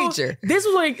to the teacher. This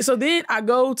was like... So then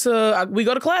we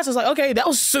go to class. I was like, okay, that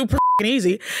was super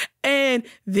easy. And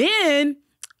then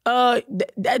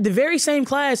at the very same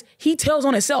class, he tells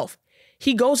on himself.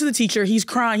 He goes to the teacher. He's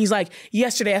crying. He's like,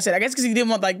 yesterday, I said, I guess because he didn't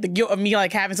want like the guilt of me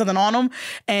like having something on him.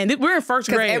 And we're in first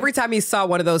grade. Every time he saw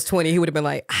one of those 20, he would have been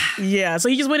like, ah. Yeah. So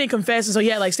he just went and confessed. And so he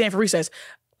had like stand for recess.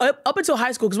 Up until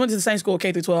high school, because we went to the same school,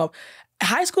 K through 12.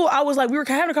 High school, I was like, we were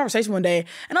having a conversation one day.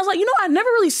 And I was like, I never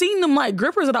really seen them like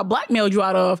grippers that I blackmailed you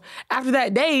out of. After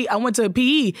that day, I went to PE.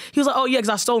 He was like, oh yeah, because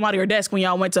I stole them out of your desk when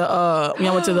y'all went to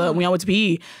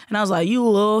PE. And I was like, you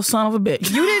little son of a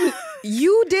bitch.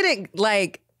 You didn't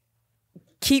like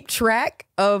keep track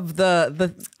of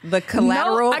the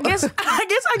collateral? No, I guess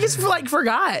I just like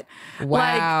forgot.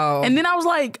 Wow. Like, and then I was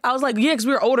like, yeah, because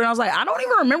we were older, and I was like, I don't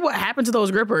even remember what happened to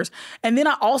those grippers. And then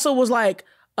I also was like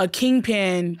a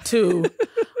kingpin too,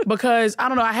 because I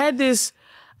don't know. I had this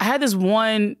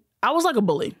one. I was like a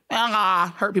bully.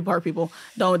 Hurt people.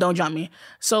 Don't jump me.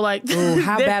 So like, ooh,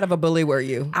 how bad of a bully were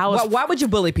you? Why would you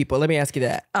bully people? Let me ask you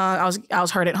that. I was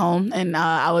hurt at home, and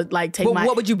I would like take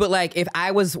what would you? But like, if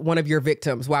I was one of your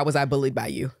victims, why was I bullied by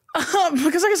you?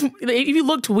 Because I guess if you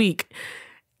looked weak.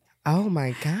 Oh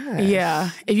my God. Yeah,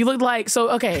 if you looked like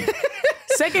okay.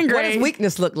 Second grade. What does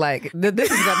weakness look like?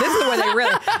 This is where they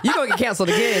really, you're going to get canceled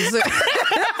again. So.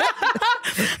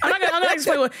 I'm not gonna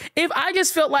explain what. If I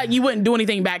just felt like you wouldn't do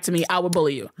anything back to me, I would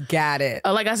bully you. Got it.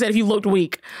 Like I said, if you looked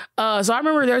weak. So I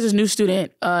remember there was this new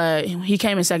student. He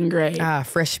came in second grade.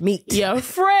 Fresh meat. Yeah,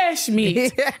 fresh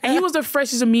meat. And he was the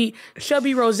freshest of meat.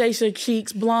 Chubby rosacea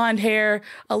cheeks, blonde hair,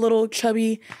 a little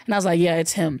chubby. And I was like, yeah,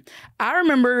 it's him. I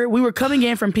remember we were coming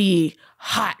in from PE,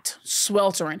 hot,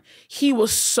 sweltering. He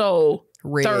was so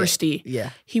red. Thirsty.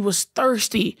 Yeah. He was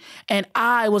thirsty. And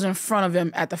I was in front of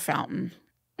him at the fountain.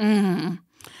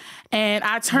 And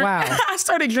I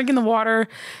started drinking the water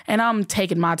and I'm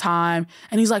taking my time.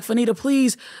 And he's like, Fannita,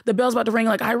 please, the bell's about to ring.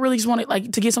 Like, I really just wanted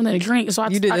like to get something to drink. So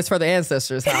you did this for the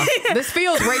ancestors, huh? This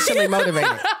feels racially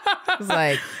motivated. It's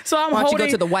like, so why don't you go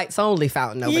to the whites only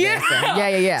fountain over there? So,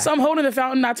 yeah. So I'm holding the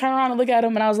fountain. I turn around and look at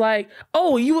him and I was like,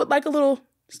 oh, you would like a little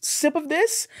sip of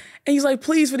this? And he's like,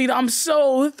 please, Fannita, I'm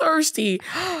so thirsty.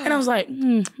 And I was like,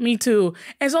 me too.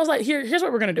 And so I was like, here's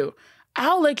what we're going to do.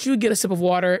 I'll let you get a sip of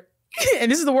water. And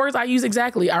this is the words I use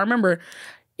exactly. I remember,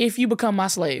 if you become my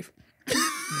slave.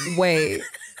 Wait.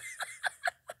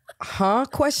 Huh?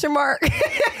 Question mark.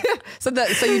 So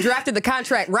you drafted the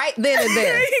contract right then and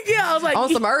there. Yeah, I was like,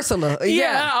 on some Ursula.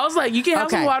 Yeah, I was like, you can have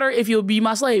some water if you'll be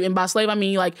my slave. And by slave, I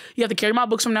mean like you have to carry my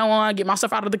books from now on, get my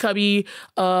stuff out of the cubby. It's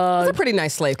a pretty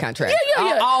nice slave contract.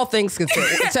 Yeah. All things considered.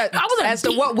 As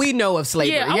to what we know of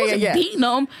slavery. Yeah, I wasn't beating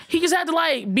him. He just had to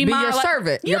like be my your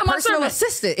servant, your personal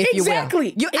assistant, if you will.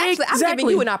 Exactly. I'm giving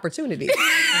you an opportunity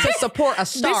to support a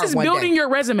star. This is building your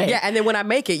resume. Yeah, and then when I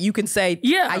make it, you can say,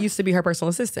 I used to be her personal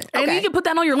assistant. And you can put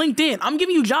that on your LinkedIn. I'm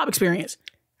giving you job experience.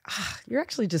 You're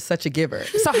actually just such a giver.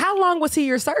 So how long was he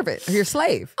your servant, or your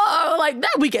slave? Like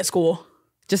that week at school.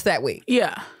 Just that week?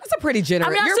 Yeah. That's a pretty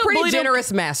generous. You're a pretty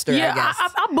generous master, yeah, I guess.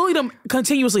 I bullied him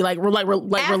continuously, like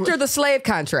after the slave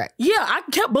contract. Yeah, I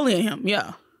kept bullying him.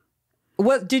 Yeah.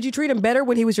 What did you treat him better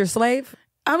when he was your slave?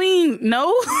 I mean,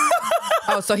 no.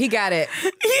 Oh, so he got it.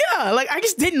 Yeah, like I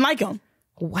just didn't like him.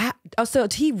 Wow. Oh, so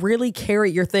did he really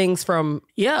carry your things from?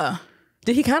 Yeah.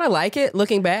 Did he kind of like it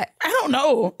looking back? I don't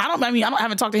know. I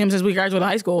haven't talked to him since we graduated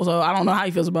high school, so I don't know how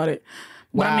he feels about it.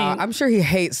 But Wow, I mean, I'm sure he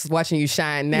hates watching you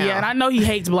shine now. yeah, and I know he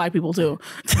hates black people too.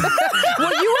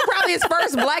 Well, you were probably his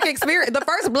first black experience, the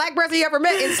first black person he ever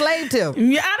met, enslaved him.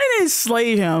 Yeah, I didn't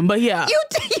enslave him, but yeah, You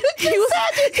said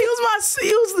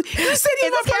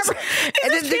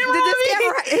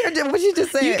what you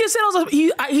just said. You just said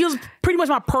he was pretty much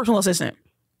my personal assistant.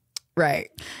 Right.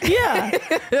 Yeah,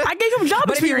 I gave him job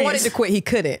But experience. if he wanted to quit, he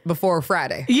couldn't before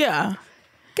Friday. Yeah.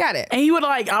 Got it. And he would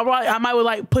I might would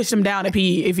like push him down if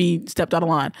he stepped out of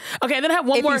line. Okay, and then I have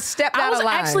one If more. he stepped out of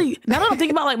line. Actually, now that I'm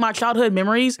thinking about like my childhood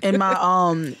memories and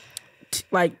my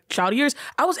like child years,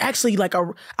 I was actually like I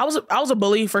was a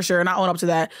bully for sure, and I own up to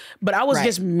that. But I was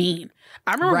just mean.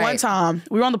 I remember one time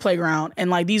we were on the playground and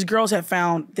like these girls had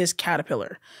found this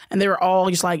caterpillar, and they were all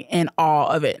just like in awe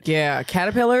of it. Yeah,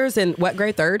 caterpillars in what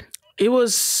grade? Third? It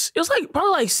was like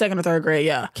probably like second or third grade.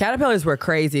 Yeah, Caterpillars were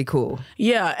crazy cool.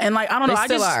 yeah, and like I don't know, They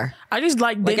still are. I just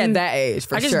like didn't, at that age,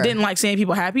 for I just sure. didn't like seeing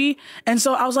people happy, and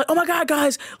so I was like, oh my god,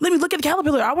 guys, let me look at the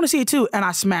caterpillar. I want to see it too, and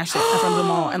I smashed it in front of them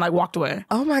all and like walked away.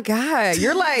 Oh my God,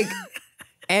 you're like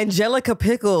Angelica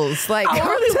Pickles. Like,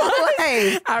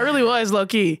 I really was low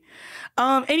key.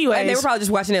 Anyways, and they were probably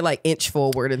just watching it like inch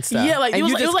forward and stuff. yeah, like and it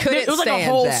was like a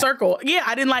whole that. circle. Yeah,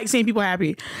 I didn't like seeing people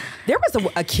happy. There was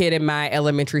a kid in my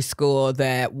elementary school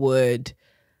that would,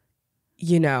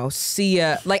 see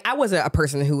like I wasn't a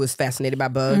person who was fascinated by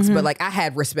bugs, but like I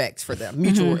had respect for them.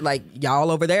 Mutual, like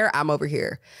y'all over there, I'm over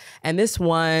here. And this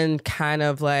one kind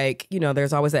of like,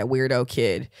 there's always that weirdo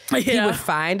kid. Yeah. He would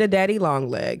find a daddy long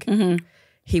leg.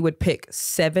 He would pick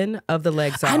 7 of the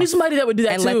legs off. I knew somebody that would do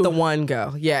that and too. let the one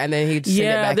go. Yeah, and then he'd send it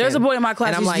back there's in. a boy in my class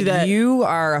and I'm who like, used to do that. you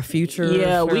are a future.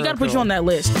 Yeah, we got to put you on that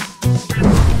list.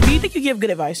 Do you think you give good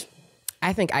advice?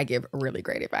 I think I give really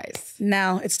great advice.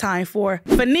 Now it's time for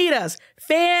Fannita's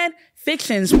Fan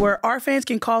Fictions, where our fans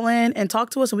can call in and talk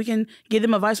to us and we can give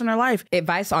them advice on their life.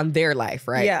 Advice on their life,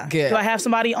 right? Yeah. Good. Do I have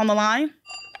somebody on the line?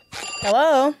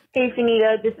 Hello? Hey,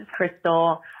 Fannita, this is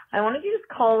Crystal. I wanted to just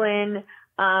call in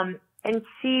and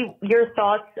see your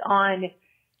thoughts on...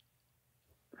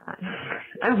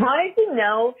 I wanted to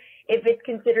know if it's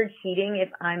considered cheating if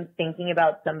I'm thinking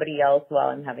about somebody else while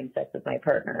I'm having sex with my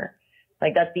partner.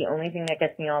 Like, that's the only thing that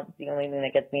gets me off. It's the only thing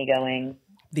that gets me going.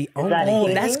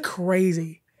 That's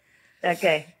crazy.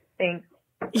 Okay, thanks.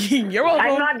 You're welcome.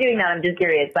 I'm not doing that. I'm just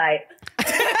curious. Bye.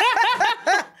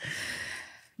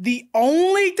 The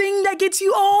only thing that gets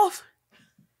you off?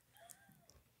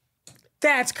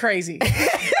 That's crazy. But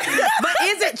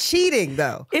is it cheating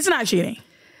though? It's not cheating.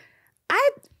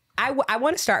 I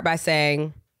want to start by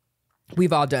saying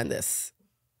we've all done this.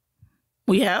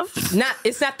 We have?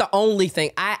 It's not the only thing.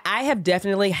 I have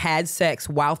definitely had sex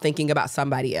while thinking about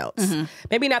somebody else.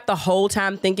 Maybe not the whole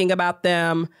time thinking about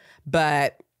them,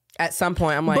 but at some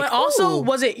point I'm like, but also, ooh.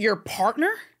 was it your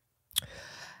partner?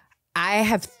 I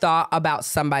have thought about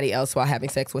somebody else while having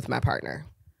sex with my partner.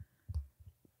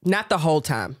 Not the whole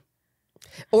time.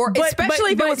 Or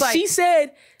especially if it was like... She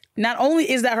said, not only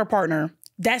is that her partner,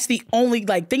 that's the only,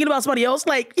 like, thinking about somebody else.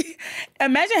 Like,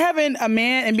 imagine having a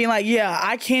man and being like, yeah,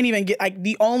 I can't even get, like,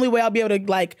 the only way I'll be able to,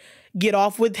 like, get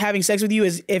off with having sex with you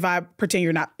is if I pretend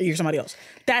you're somebody else.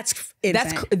 That's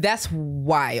insane. That's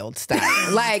wild stuff.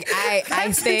 Like,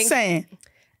 I think... insane.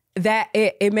 That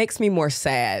it makes me more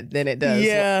sad than it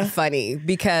does funny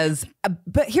because,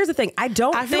 but here's the thing. I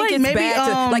don't think like it's maybe,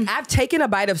 bad to, like, I've taken a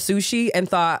bite of sushi and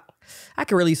thought, I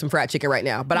could really use some fried chicken right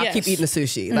now, but I'll keep eating the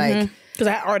sushi. Like, because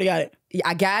I already got it.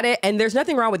 I got it. And there's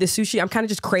nothing wrong with this sushi. I'm kind of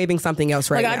just craving something else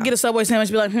right now. I'd get a Subway sandwich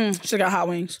and be like, should've got hot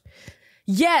wings.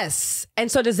 Yes. And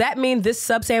so does that mean this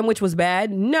sub sandwich was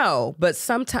bad? No. But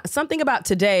something about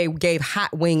today gave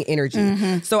hot wing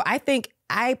energy. So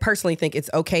I personally think it's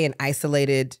okay in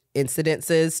isolated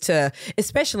incidences to,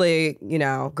 especially,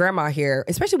 grandma here,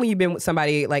 especially when you've been with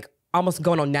somebody like almost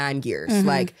going on 9 years.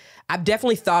 Like, I've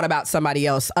definitely thought about somebody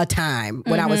else a time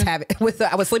when I was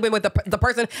sleeping with the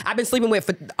person I've been sleeping with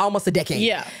for almost a decade.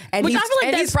 Yeah. And, Which I feel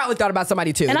like he's probably thought about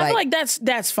somebody too. And I feel like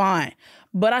that's fine.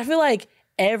 But I feel like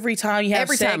every time you have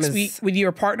sex with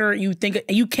your partner, you think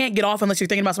you can't get off unless you're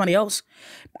thinking about somebody else.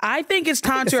 I think it's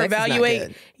time to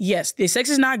evaluate. Yes, the sex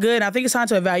is not good. I think it's time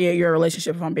to evaluate your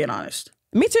relationship, if I'm being honest.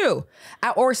 Me too.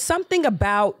 Or something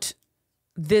about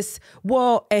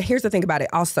and here's the thing about it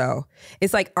also.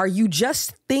 It's like, are you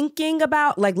just thinking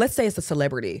about, like, let's say it's a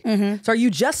celebrity. So are you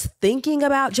just thinking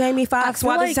about Jamie Foxx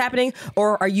while this is happening?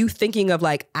 Or are you thinking of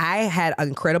like, I had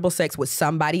incredible sex with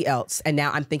somebody else and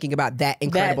now I'm thinking about that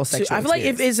incredible sexual I feel like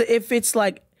if it's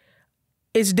like,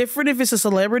 it's different if it's a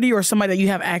celebrity or somebody that you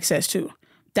have access to.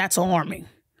 That's alarming.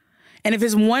 And if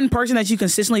it's one person that you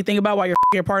consistently think about while you're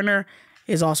your partner,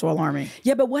 is also alarming.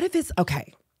 Yeah, but what if it's,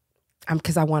 okay,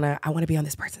 because I wanna be on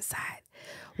this person's side.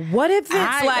 What if it's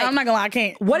like, I'm not gonna lie, I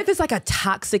can't. What if it's like a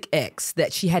toxic ex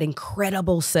that she had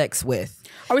incredible sex with,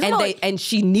 and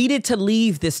she needed to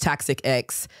leave this toxic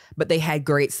ex, but they had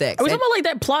great sex? Are we talking about like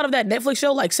that plot of that Netflix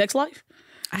show, like Sex Life?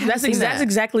 That's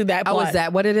exactly that plot. Oh, is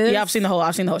that what it is? Yeah, I've seen the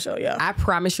whole show. Yeah, I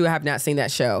promise you, I have not seen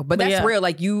that show, but that's real.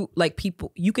 Like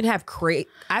people, you can have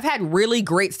I've had really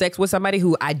great sex with somebody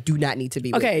who I do not need to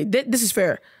be with. Okay, this is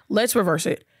fair. Let's reverse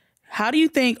it. How do you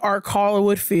think our caller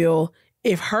would feel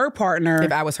if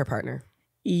I was her partner?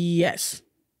 Yes.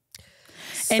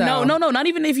 And no, not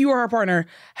even if you were her partner.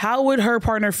 How would her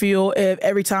partner feel if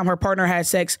every time her partner had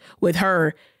sex with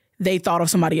her, they thought of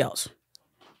somebody else?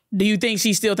 Do you think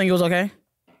she still think it was okay?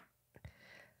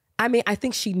 I mean, I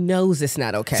think she knows it's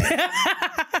not okay.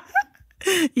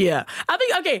 Yeah. I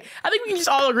think we can just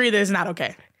all agree that it's not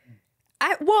okay.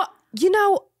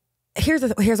 Here's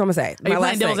what I'm gonna say. Are you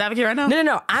playing devil's advocate right now?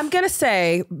 No. I'm gonna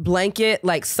say blanket,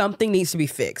 like something needs to be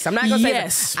fixed. I'm not gonna say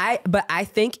that. But I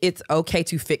think it's okay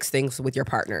to fix things with your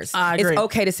partners. I agree. It's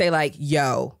okay to say like,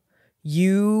 yo,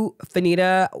 you,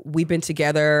 Fannita, we've been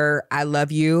together. I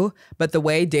love you. But the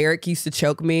way Derek used to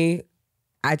choke me,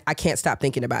 I can't stop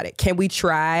thinking about it. Can we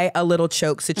try a little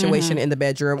choke situation in the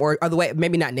bedroom, or the way,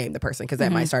 maybe not name the person because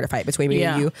that might start a fight between me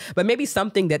and you, but maybe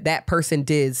something that person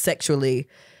did sexually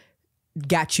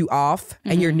got you off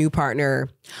and your new partner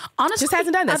honestly just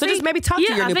hasn't done that. Just maybe talk to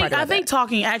your new partner. I think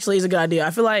talking actually is a good idea. I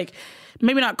feel like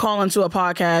maybe not calling to a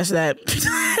podcast that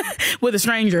with a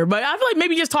stranger, but I feel like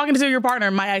maybe just talking to your partner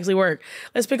might actually work.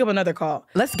 Let's pick up another call.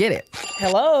 Let's get it.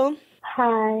 Hello.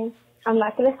 Hi. I'm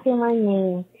not going to say my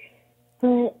name.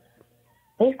 But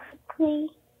basically,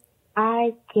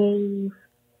 I gave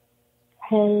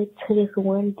head to this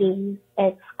one dude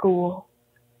at school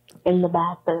in the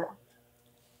bathroom.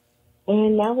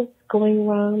 And now it's going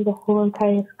around the whole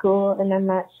entire school, and I'm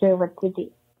not sure what to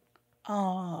do.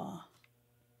 Oh,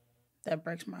 that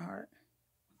breaks my heart.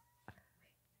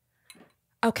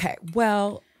 Okay,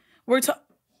 well, we're talking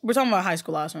about high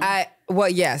school last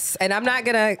one. Yes, and I'm not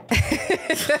gonna.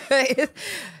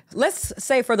 Let's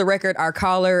say for the record, our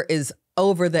caller is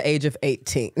over the age of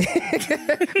 18,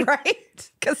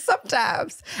 right? Because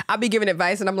sometimes I'll be giving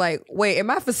advice and I'm like, wait, am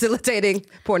I facilitating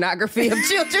pornography of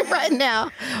children right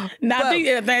now? No,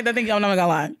 I think I'm not gonna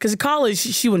lie. Because college,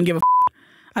 she wouldn't give a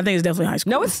I think it's definitely high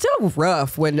school. No, it's still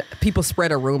rough when people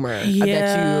spread a rumor that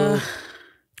you...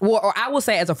 Well, or I will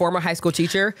say as a former high school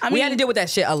teacher, we had to deal with that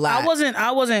shit a lot. I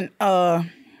wasn't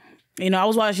I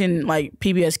was watching like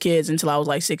PBS Kids until I was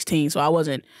like 16, so I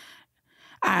wasn't.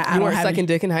 You weren't sucking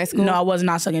dick in high school? No, I was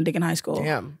not sucking dick in high school.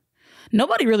 Damn.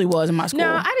 Nobody really was in my school.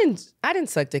 No, I didn't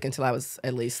suck dick until I was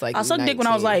at least like I sucked 19. dick when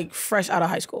I was like fresh out of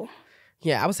high school.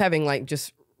 Yeah, I was having like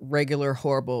just regular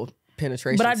horrible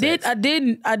penetration. But I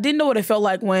did know what it felt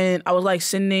like when I was like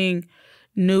sending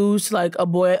nudes to like a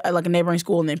boy at like a neighboring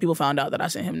school, and then people found out that I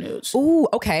sent him nudes. Ooh,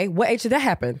 okay. What age did that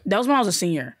happen? That was when I was a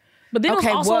senior. But then it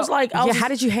was like, how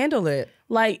did you handle it?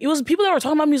 Like, it was people that were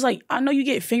talking about me. Was like, I know you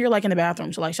get fingered like in the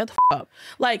bathroom, so like, shut the up.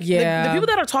 Like, the people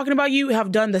that are talking about you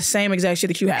have done the same exact shit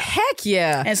that you have. Heck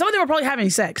yeah. And some of them were probably having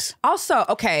sex. Also,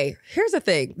 okay, here's the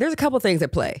thing. There's a couple things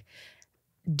at play.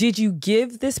 Did you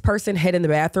give this person head in the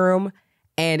bathroom,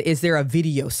 and is there a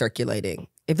video circulating?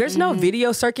 If there's no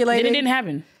video circulating, then it didn't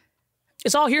happen.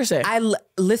 It's all hearsay.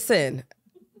 Listen.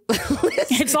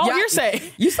 It's all hearsay.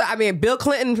 I mean, Bill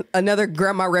Clinton, another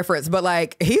grandma reference, but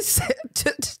like he's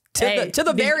to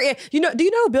the very end. Do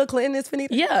you know who Bill Clinton is, Fannita?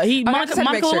 Yeah, Monica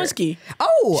Lewinsky.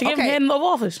 Oh, she gave him head in the Oval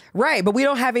Office. Right, but we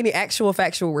don't have any actual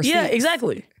factual receipts. Yeah,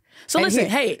 exactly. So listen,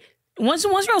 hey, once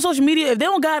you're on social media, if they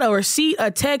don't got a receipt, a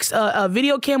text, a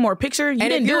video cam, or a picture, you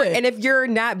didn't do it. And if you're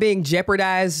not being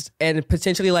jeopardized and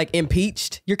potentially like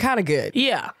impeached, you're kind of good.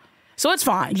 Yeah, so it's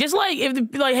fine. Just like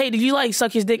hey, did you like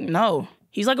suck his dick? No.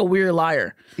 He's like a weird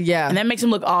liar. Yeah. And that makes him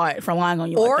look odd for lying on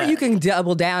you. Or like that. You can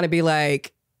double down and be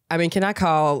like, I mean, can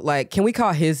we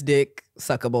call his dick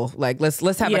suckable? Like, let's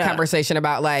have a conversation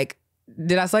about like,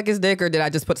 did I suck his dick or did I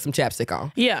just put some chapstick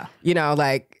on? Yeah.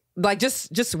 Like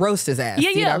just roast his ass. Yeah,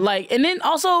 yeah. Like, and then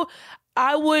also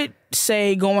I would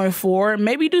say going forward,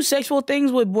 maybe do sexual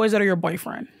things with boys that are your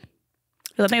boyfriend.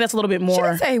 Because I think that's a little bit more. She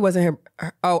didn't say he wasn't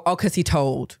her. Oh, because he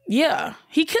told. Yeah.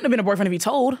 He couldn't have been a boyfriend if he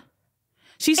told.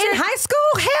 She said in high school,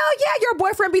 hell yeah, your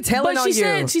boyfriend be telling on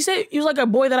you. She said you was like a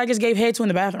boy that I just gave head to in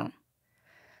the bathroom.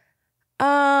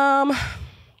 I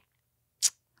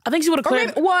think she would have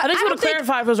clarified. I think she would have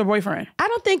clarified if it was her boyfriend. I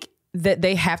don't think that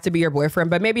they have to be your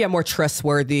boyfriend, but maybe a more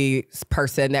trustworthy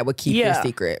person that would keep your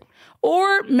secret.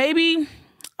 Or maybe,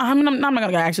 I'm not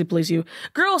gonna actually police you.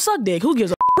 Girl, suck dick. Who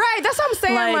gives a Right, that's what I'm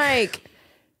saying. Like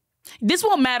this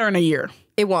won't matter in a year.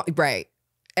 It won't, right.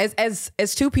 As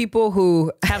two people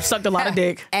who have sucked a lot of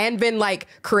dick and been like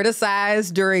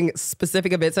criticized during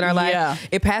specific events in our life,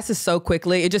 it passes so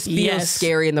quickly. It just feels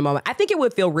scary in the moment. I think it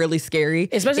would feel really scary,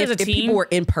 especially if people were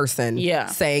in person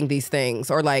saying these things,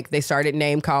 or like they started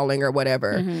name calling or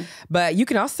whatever. But you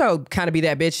can also kind of be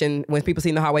that bitch, and when people see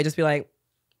in the hallway, just be like,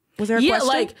 was there a question?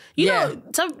 Like you know,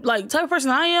 type of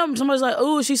person I am. Somebody's like,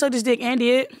 oh, she sucked his dick and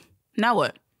did. Now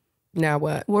what? Now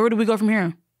what? Where do we go from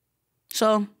here?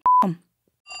 So.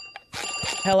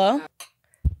 Hello?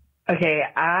 Okay,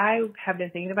 I have been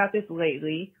thinking about this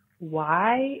lately.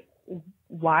 Why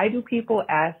do people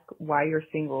ask why you're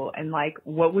single? And like,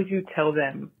 what would you tell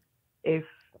them if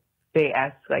they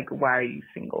ask like, why are you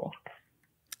single?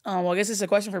 Well, I guess it's a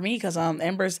question for me because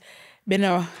Amber's been in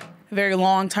a very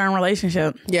long-term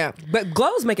relationship. Yeah, but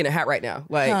Glow's making it hot right now.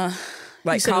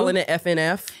 Like calling it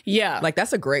FNF. Yeah. Like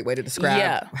that's a great way to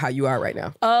describe how you are right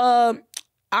now.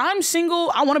 I'm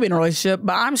single. I want to be in a relationship,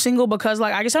 but I'm single because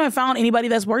like I just haven't found anybody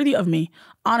that's worthy of me.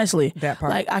 Honestly, that part.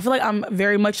 Like I feel like I'm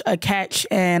very much a catch,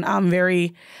 and I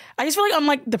just feel like I'm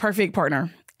like the perfect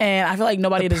partner, and I feel like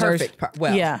nobody deserves.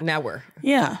 Well, now we're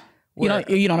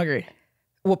you don't agree.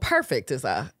 Well, perfect is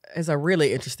a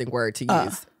really interesting word to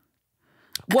use.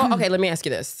 Well, okay, let me ask you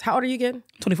this: how old are you again?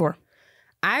 24.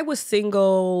 I was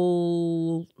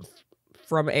single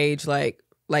from age like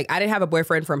I didn't have a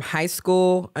boyfriend from high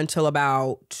school until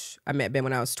about, I met Ben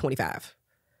when I was 25.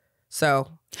 So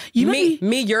me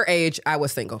your age, I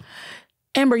was single.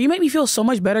 Amber, you make me feel so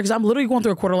much better because I'm literally going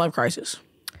through a quarter life crisis.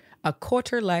 A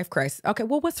quarter life crisis. Okay,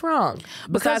 well, what's wrong?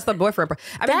 Besides the boyfriend.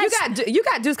 I mean, you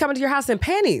got dudes coming to your house in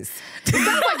panties. It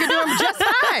sounds like you're doing just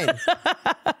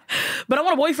fine. But I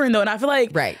want a boyfriend though, and I feel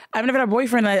like I've never had a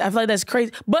boyfriend. I feel like that's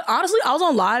crazy. But honestly, I was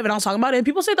on live and I was talking about it, and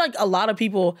people said like a lot of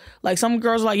people, like some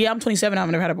girls were like, yeah, I'm 27, I've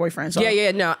never had a boyfriend. So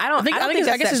no, I think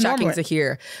that's shocking to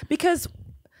hear because.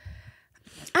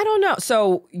 I don't know.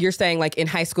 So you're saying like in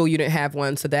high school you didn't have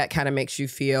one, so that kind of makes you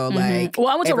feel like... Well,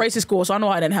 I went to a racist school, so I know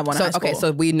I didn't have one in high school. Okay,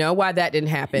 so we know why that didn't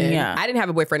happen. Yeah. I didn't have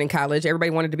a boyfriend in college. Everybody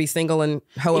wanted to be single and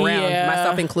hoe around,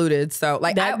 myself included. So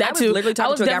like I was literally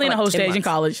talking to a guy for like 10 months. I was definitely in a whole stage in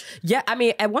college. Yeah, I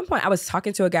mean, at one point I was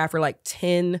talking to a guy for like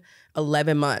 10,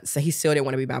 11 months, and he still didn't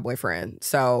want to be my boyfriend.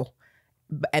 So,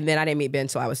 and then I didn't meet Ben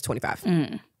until I was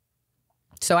 25.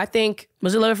 So I think...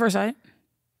 Was it love at first sight?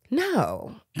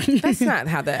 No, that's not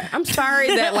how that... I'm sorry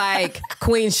that like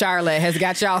Queen Charlotte has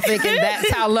got y'all thinking that's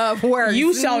how love works.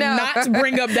 You shall not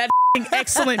bring up that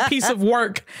excellent piece of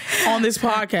work on this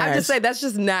podcast. I just say that's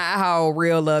just not how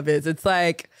real love is. It's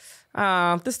like,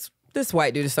 this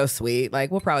white dude is so sweet.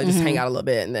 Like we'll probably just hang out a little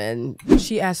bit. And then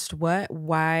she asked what?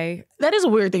 Why? That is a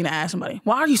weird thing to ask somebody.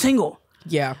 Why are you single?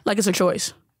 Yeah. Like it's a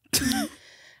choice.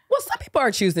 Well, some people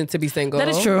are choosing to be single. That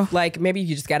is true. Like maybe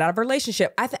you just got out of a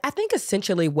relationship. I think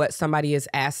essentially what somebody is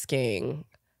asking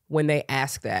when they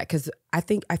ask that, because I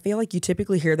feel like you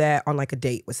typically hear that on like a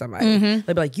date with somebody. They'll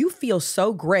be like, you feel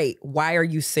so great. Why are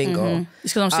you single?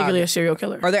 It's because I'm secretly a serial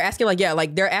killer. Or they're asking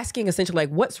they're asking essentially like,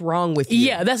 what's wrong with you?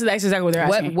 Yeah, that's exactly what they're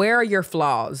asking. Where are your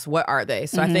flaws? What are they?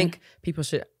 So I think people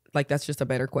should... Like, that's just a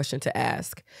better question to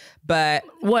ask. But...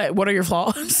 What are your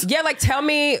flaws? Yeah, like, tell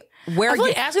me where... I feel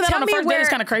like asking that on the first date is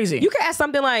kind of crazy. You could ask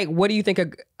something like, what do you think...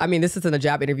 I mean, this isn't a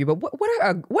job interview, but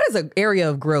what is an area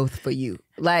of growth for you?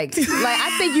 Like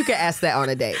I think you could ask that on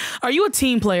a date. Are you a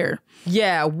team player?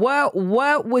 Yeah. What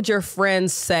would your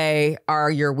friends say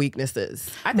are your weaknesses?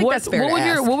 I think that's fair to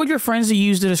ask. What would your friends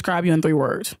use to describe you in 3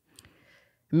 words?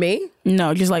 Me?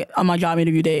 No, just like on my job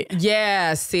interview date.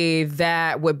 Yeah, see,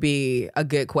 that would be a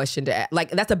good question to ask. Like,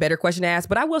 that's a better question to ask.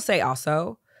 But I will say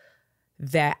also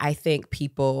that I think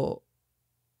people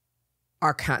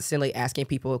are constantly asking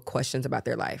people questions about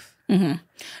their life.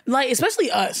 Like, especially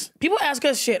us. People ask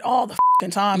us shit all the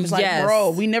fucking time. It's like, bro,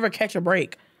 we never catch a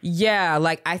break. Yeah,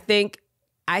 like, I think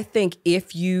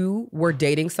if you were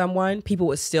dating someone, people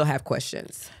would still have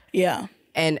questions. Yeah.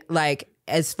 And like...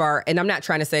 and I'm not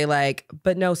trying to say like,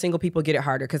 but no, single people get it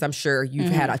harder, because I'm sure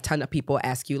you've had a ton of people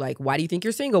ask you like, why do you think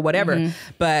you're single? Whatever.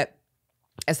 But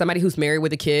as somebody who's married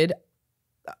with a kid,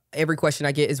 every question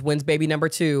I get is, when's baby number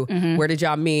 2? Where did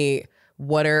y'all meet?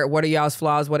 What are y'all's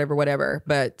flaws? Whatever.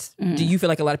 But do you feel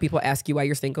like a lot of people ask you why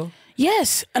you're single?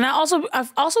 Yes. And I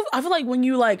feel like when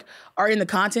you like are in the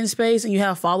content space and you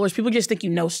have followers, people just think you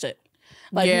know shit.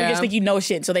 Like people just think you know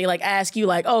shit. So they like ask you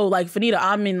like, oh, like Fannita,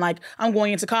 I'm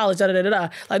going into college, da da da da.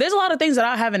 Like there's a lot of things that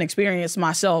I haven't experienced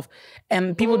myself.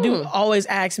 And people do always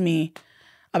ask me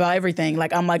about everything.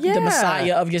 Like I'm like the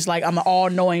messiah of just like I'm an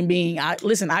all-knowing being. I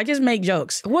just make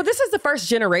jokes. Well, this is the first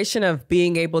generation of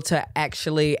being able to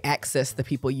actually access the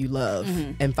people you love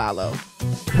and follow.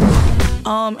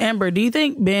 Amber, do you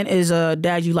think Ben is a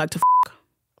dad you like to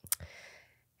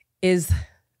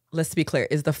Let's be clear,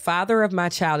 is the father of my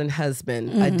child and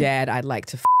husband a dad I'd like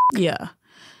to Yeah.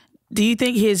 Do you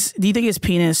think his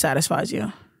penis satisfies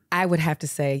you? I would have to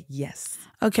say yes.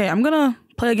 Okay, I'm gonna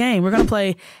play a game. We're gonna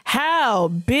play How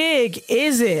Big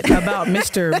Is It about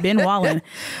Mr. Ben Wallin.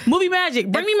 Movie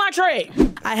magic, bring me my tray.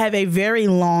 I have a very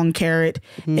long carrot,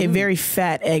 a very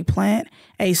fat eggplant,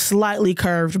 a slightly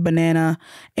curved banana,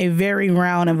 a very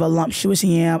round and voluptuous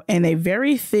yam, and a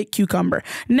very thick cucumber.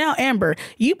 Now, Amber,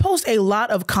 you post a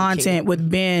lot of content with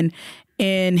Ben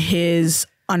in his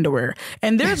underwear.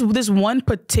 And there's this one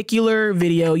particular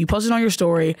video you posted on your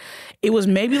story. It was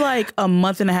maybe like a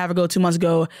month and a half ago, 2 months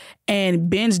ago, and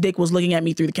Ben's dick was looking at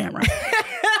me through the camera.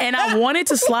 And I wanted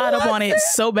to slide up on it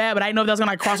so bad, but I didn't know if that was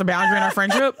gonna like cross a boundary in our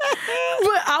friendship.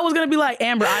 But I was gonna be like,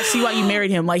 Amber, I see why you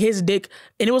married him. Like his dick,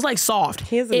 and it was like soft.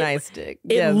 He has a nice dick.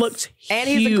 It looked huge. And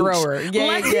he's a grower. Yeah,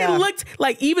 like it looked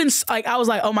like even like I was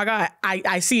like, oh my God,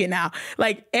 I see it now.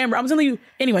 Like Amber, I'm telling you.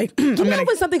 Anyway, you know it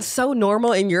was something so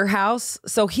normal in your house.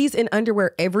 So he's in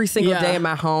underwear every single day in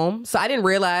my home. So I didn't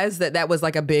realize that was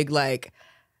like a big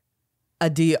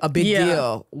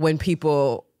deal when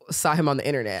people saw him on the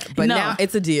internet, but now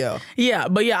it's a deal. Yeah,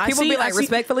 but people be like,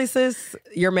 respectfully, sis,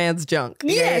 your man's junk.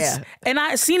 Yes, and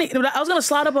I seen it. I was gonna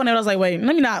slide up on it. I was like, wait,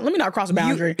 let me not cross a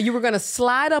boundary. You were gonna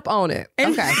slide up on it.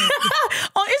 Okay.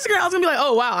 On Instagram, I was gonna be like,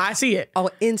 oh wow, I see it. On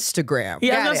Instagram.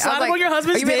 Yeah, I was gonna slide up on your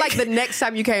husband's dick. You mean like the next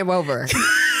time you came over?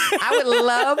 I would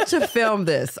love to film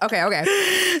this. Okay.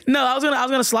 No, I was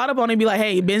gonna slide up on it and be like,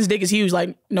 hey, Ben's dick is huge.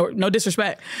 Like, no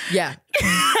disrespect. Yeah.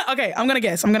 Okay, I'm gonna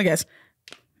guess.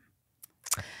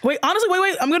 Wait, honestly,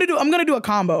 wait. I'm gonna do a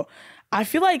combo. I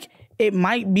feel like it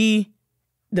might be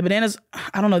the bananas.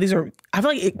 I don't know. I feel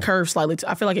like it curves slightly.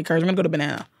 I feel like it curves. I'm gonna go to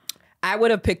banana. I would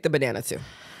have picked the banana too.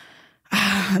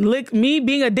 Look, me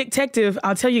being a detective,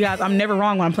 I'll tell you guys, I'm never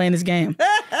wrong when I'm playing this game.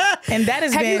 And that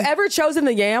has been. Have you ever chosen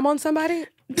the yam on somebody?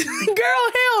 Girl,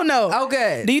 hell no. Oh,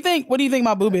 good. What do you think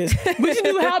my boob is? We should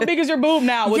do how big is your boob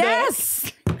now?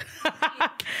 Yes.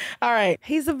 All right.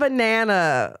 He's a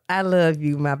banana. I love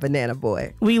you, my banana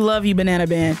boy. We love you, Banana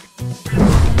Ben.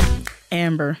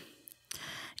 Amber,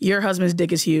 your husband's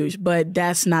dick is huge, but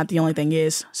that's not the only thing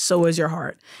is. So is your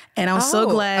heart. And I'm so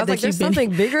glad that there's something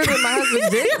bigger than my husband's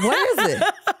dick? What is it?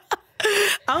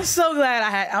 I'm so glad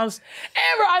Amber,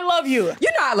 I love you. You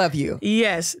know I love you.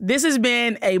 Yes. This has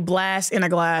been a blast in a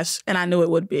glass, and I knew it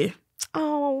would be.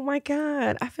 Oh my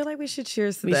God. I feel like we should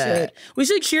cheers to that. We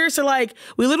should cheers to me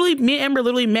and Amber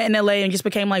literally met in LA and just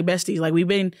became like besties. Like we've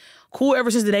been cool ever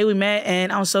since the day we met,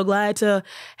 and I'm so glad to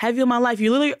have you in my life.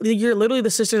 You're literally the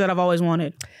sister that I've always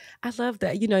wanted. I love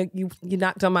that. You know, you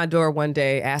knocked on my door one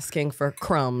day asking for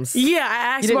crumbs. Yeah,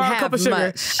 I asked for a cup of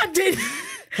sugar. I did.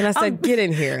 And I said, get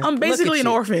in here. I'm basically an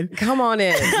orphan. Come on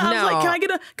in. I was like, can I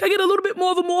get a little bit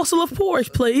more of a morsel of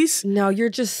porridge, please? No, you're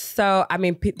just so,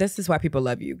 this is why people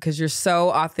love you, because you're so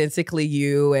authentically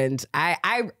you. And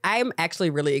I'm actually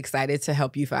really excited to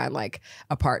help you find like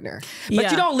a partner.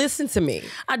 But you don't listen to me.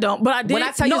 I don't, but I did. When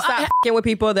I tell you stop f***ing with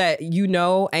people that you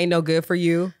know ain't no good for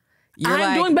you.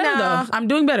 I'm doing better though. I'm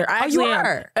doing better. I actually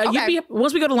am. Okay.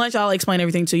 Once we go to lunch, I'll explain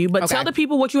everything to you. But tell the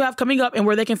people what you have coming up and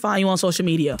where they can find you on social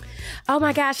media. Oh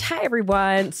my gosh. Hi,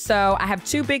 everyone. So I have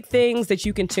 2 big things that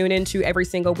you can tune into every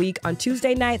single week. On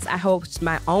Tuesday nights, I host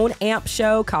my own AMP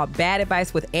show called Bad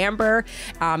Advice with Amber.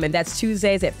 And that's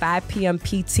Tuesdays at 5 p.m.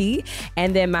 PT.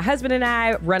 And then my husband and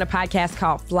I run a podcast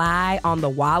called Fly on the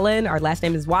Wallin. Our last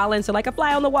name is Wallin. So like a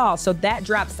fly on the wall. So that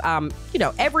drops,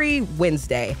 every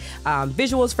Wednesday.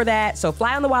 Visuals for that. So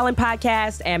Fly on the Wallin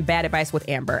podcast and Bad Advice with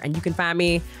Amber. And you can find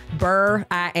me Burr,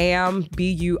 I am,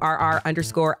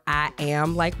 BURR_I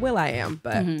am, like Will I am.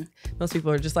 But most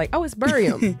people are just like, oh, it's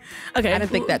Burrium. Okay. I didn't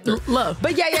think that through. Love.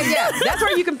 But yeah. That's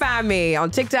where you can find me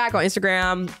on TikTok, on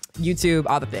Instagram, YouTube,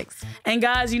 all the things. And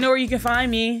guys, you know where you can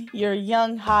find me, your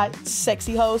young, hot,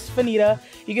 sexy host, Fannita.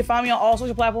 You can find me on all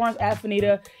social platforms at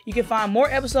Fannita. You can find more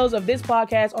episodes of this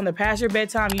podcast on the Past Your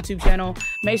Bedtime YouTube channel.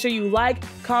 Make sure you like,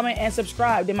 comment, and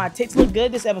subscribe. Did my tits look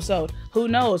good this episode? Who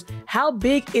knows? How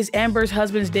big is Amber's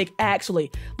husband's dick actually?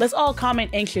 Let's all comment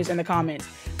anxious in the comments.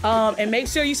 And make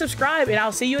sure you subscribe, and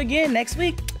I'll see you again next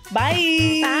week.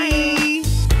 Bye. Bye.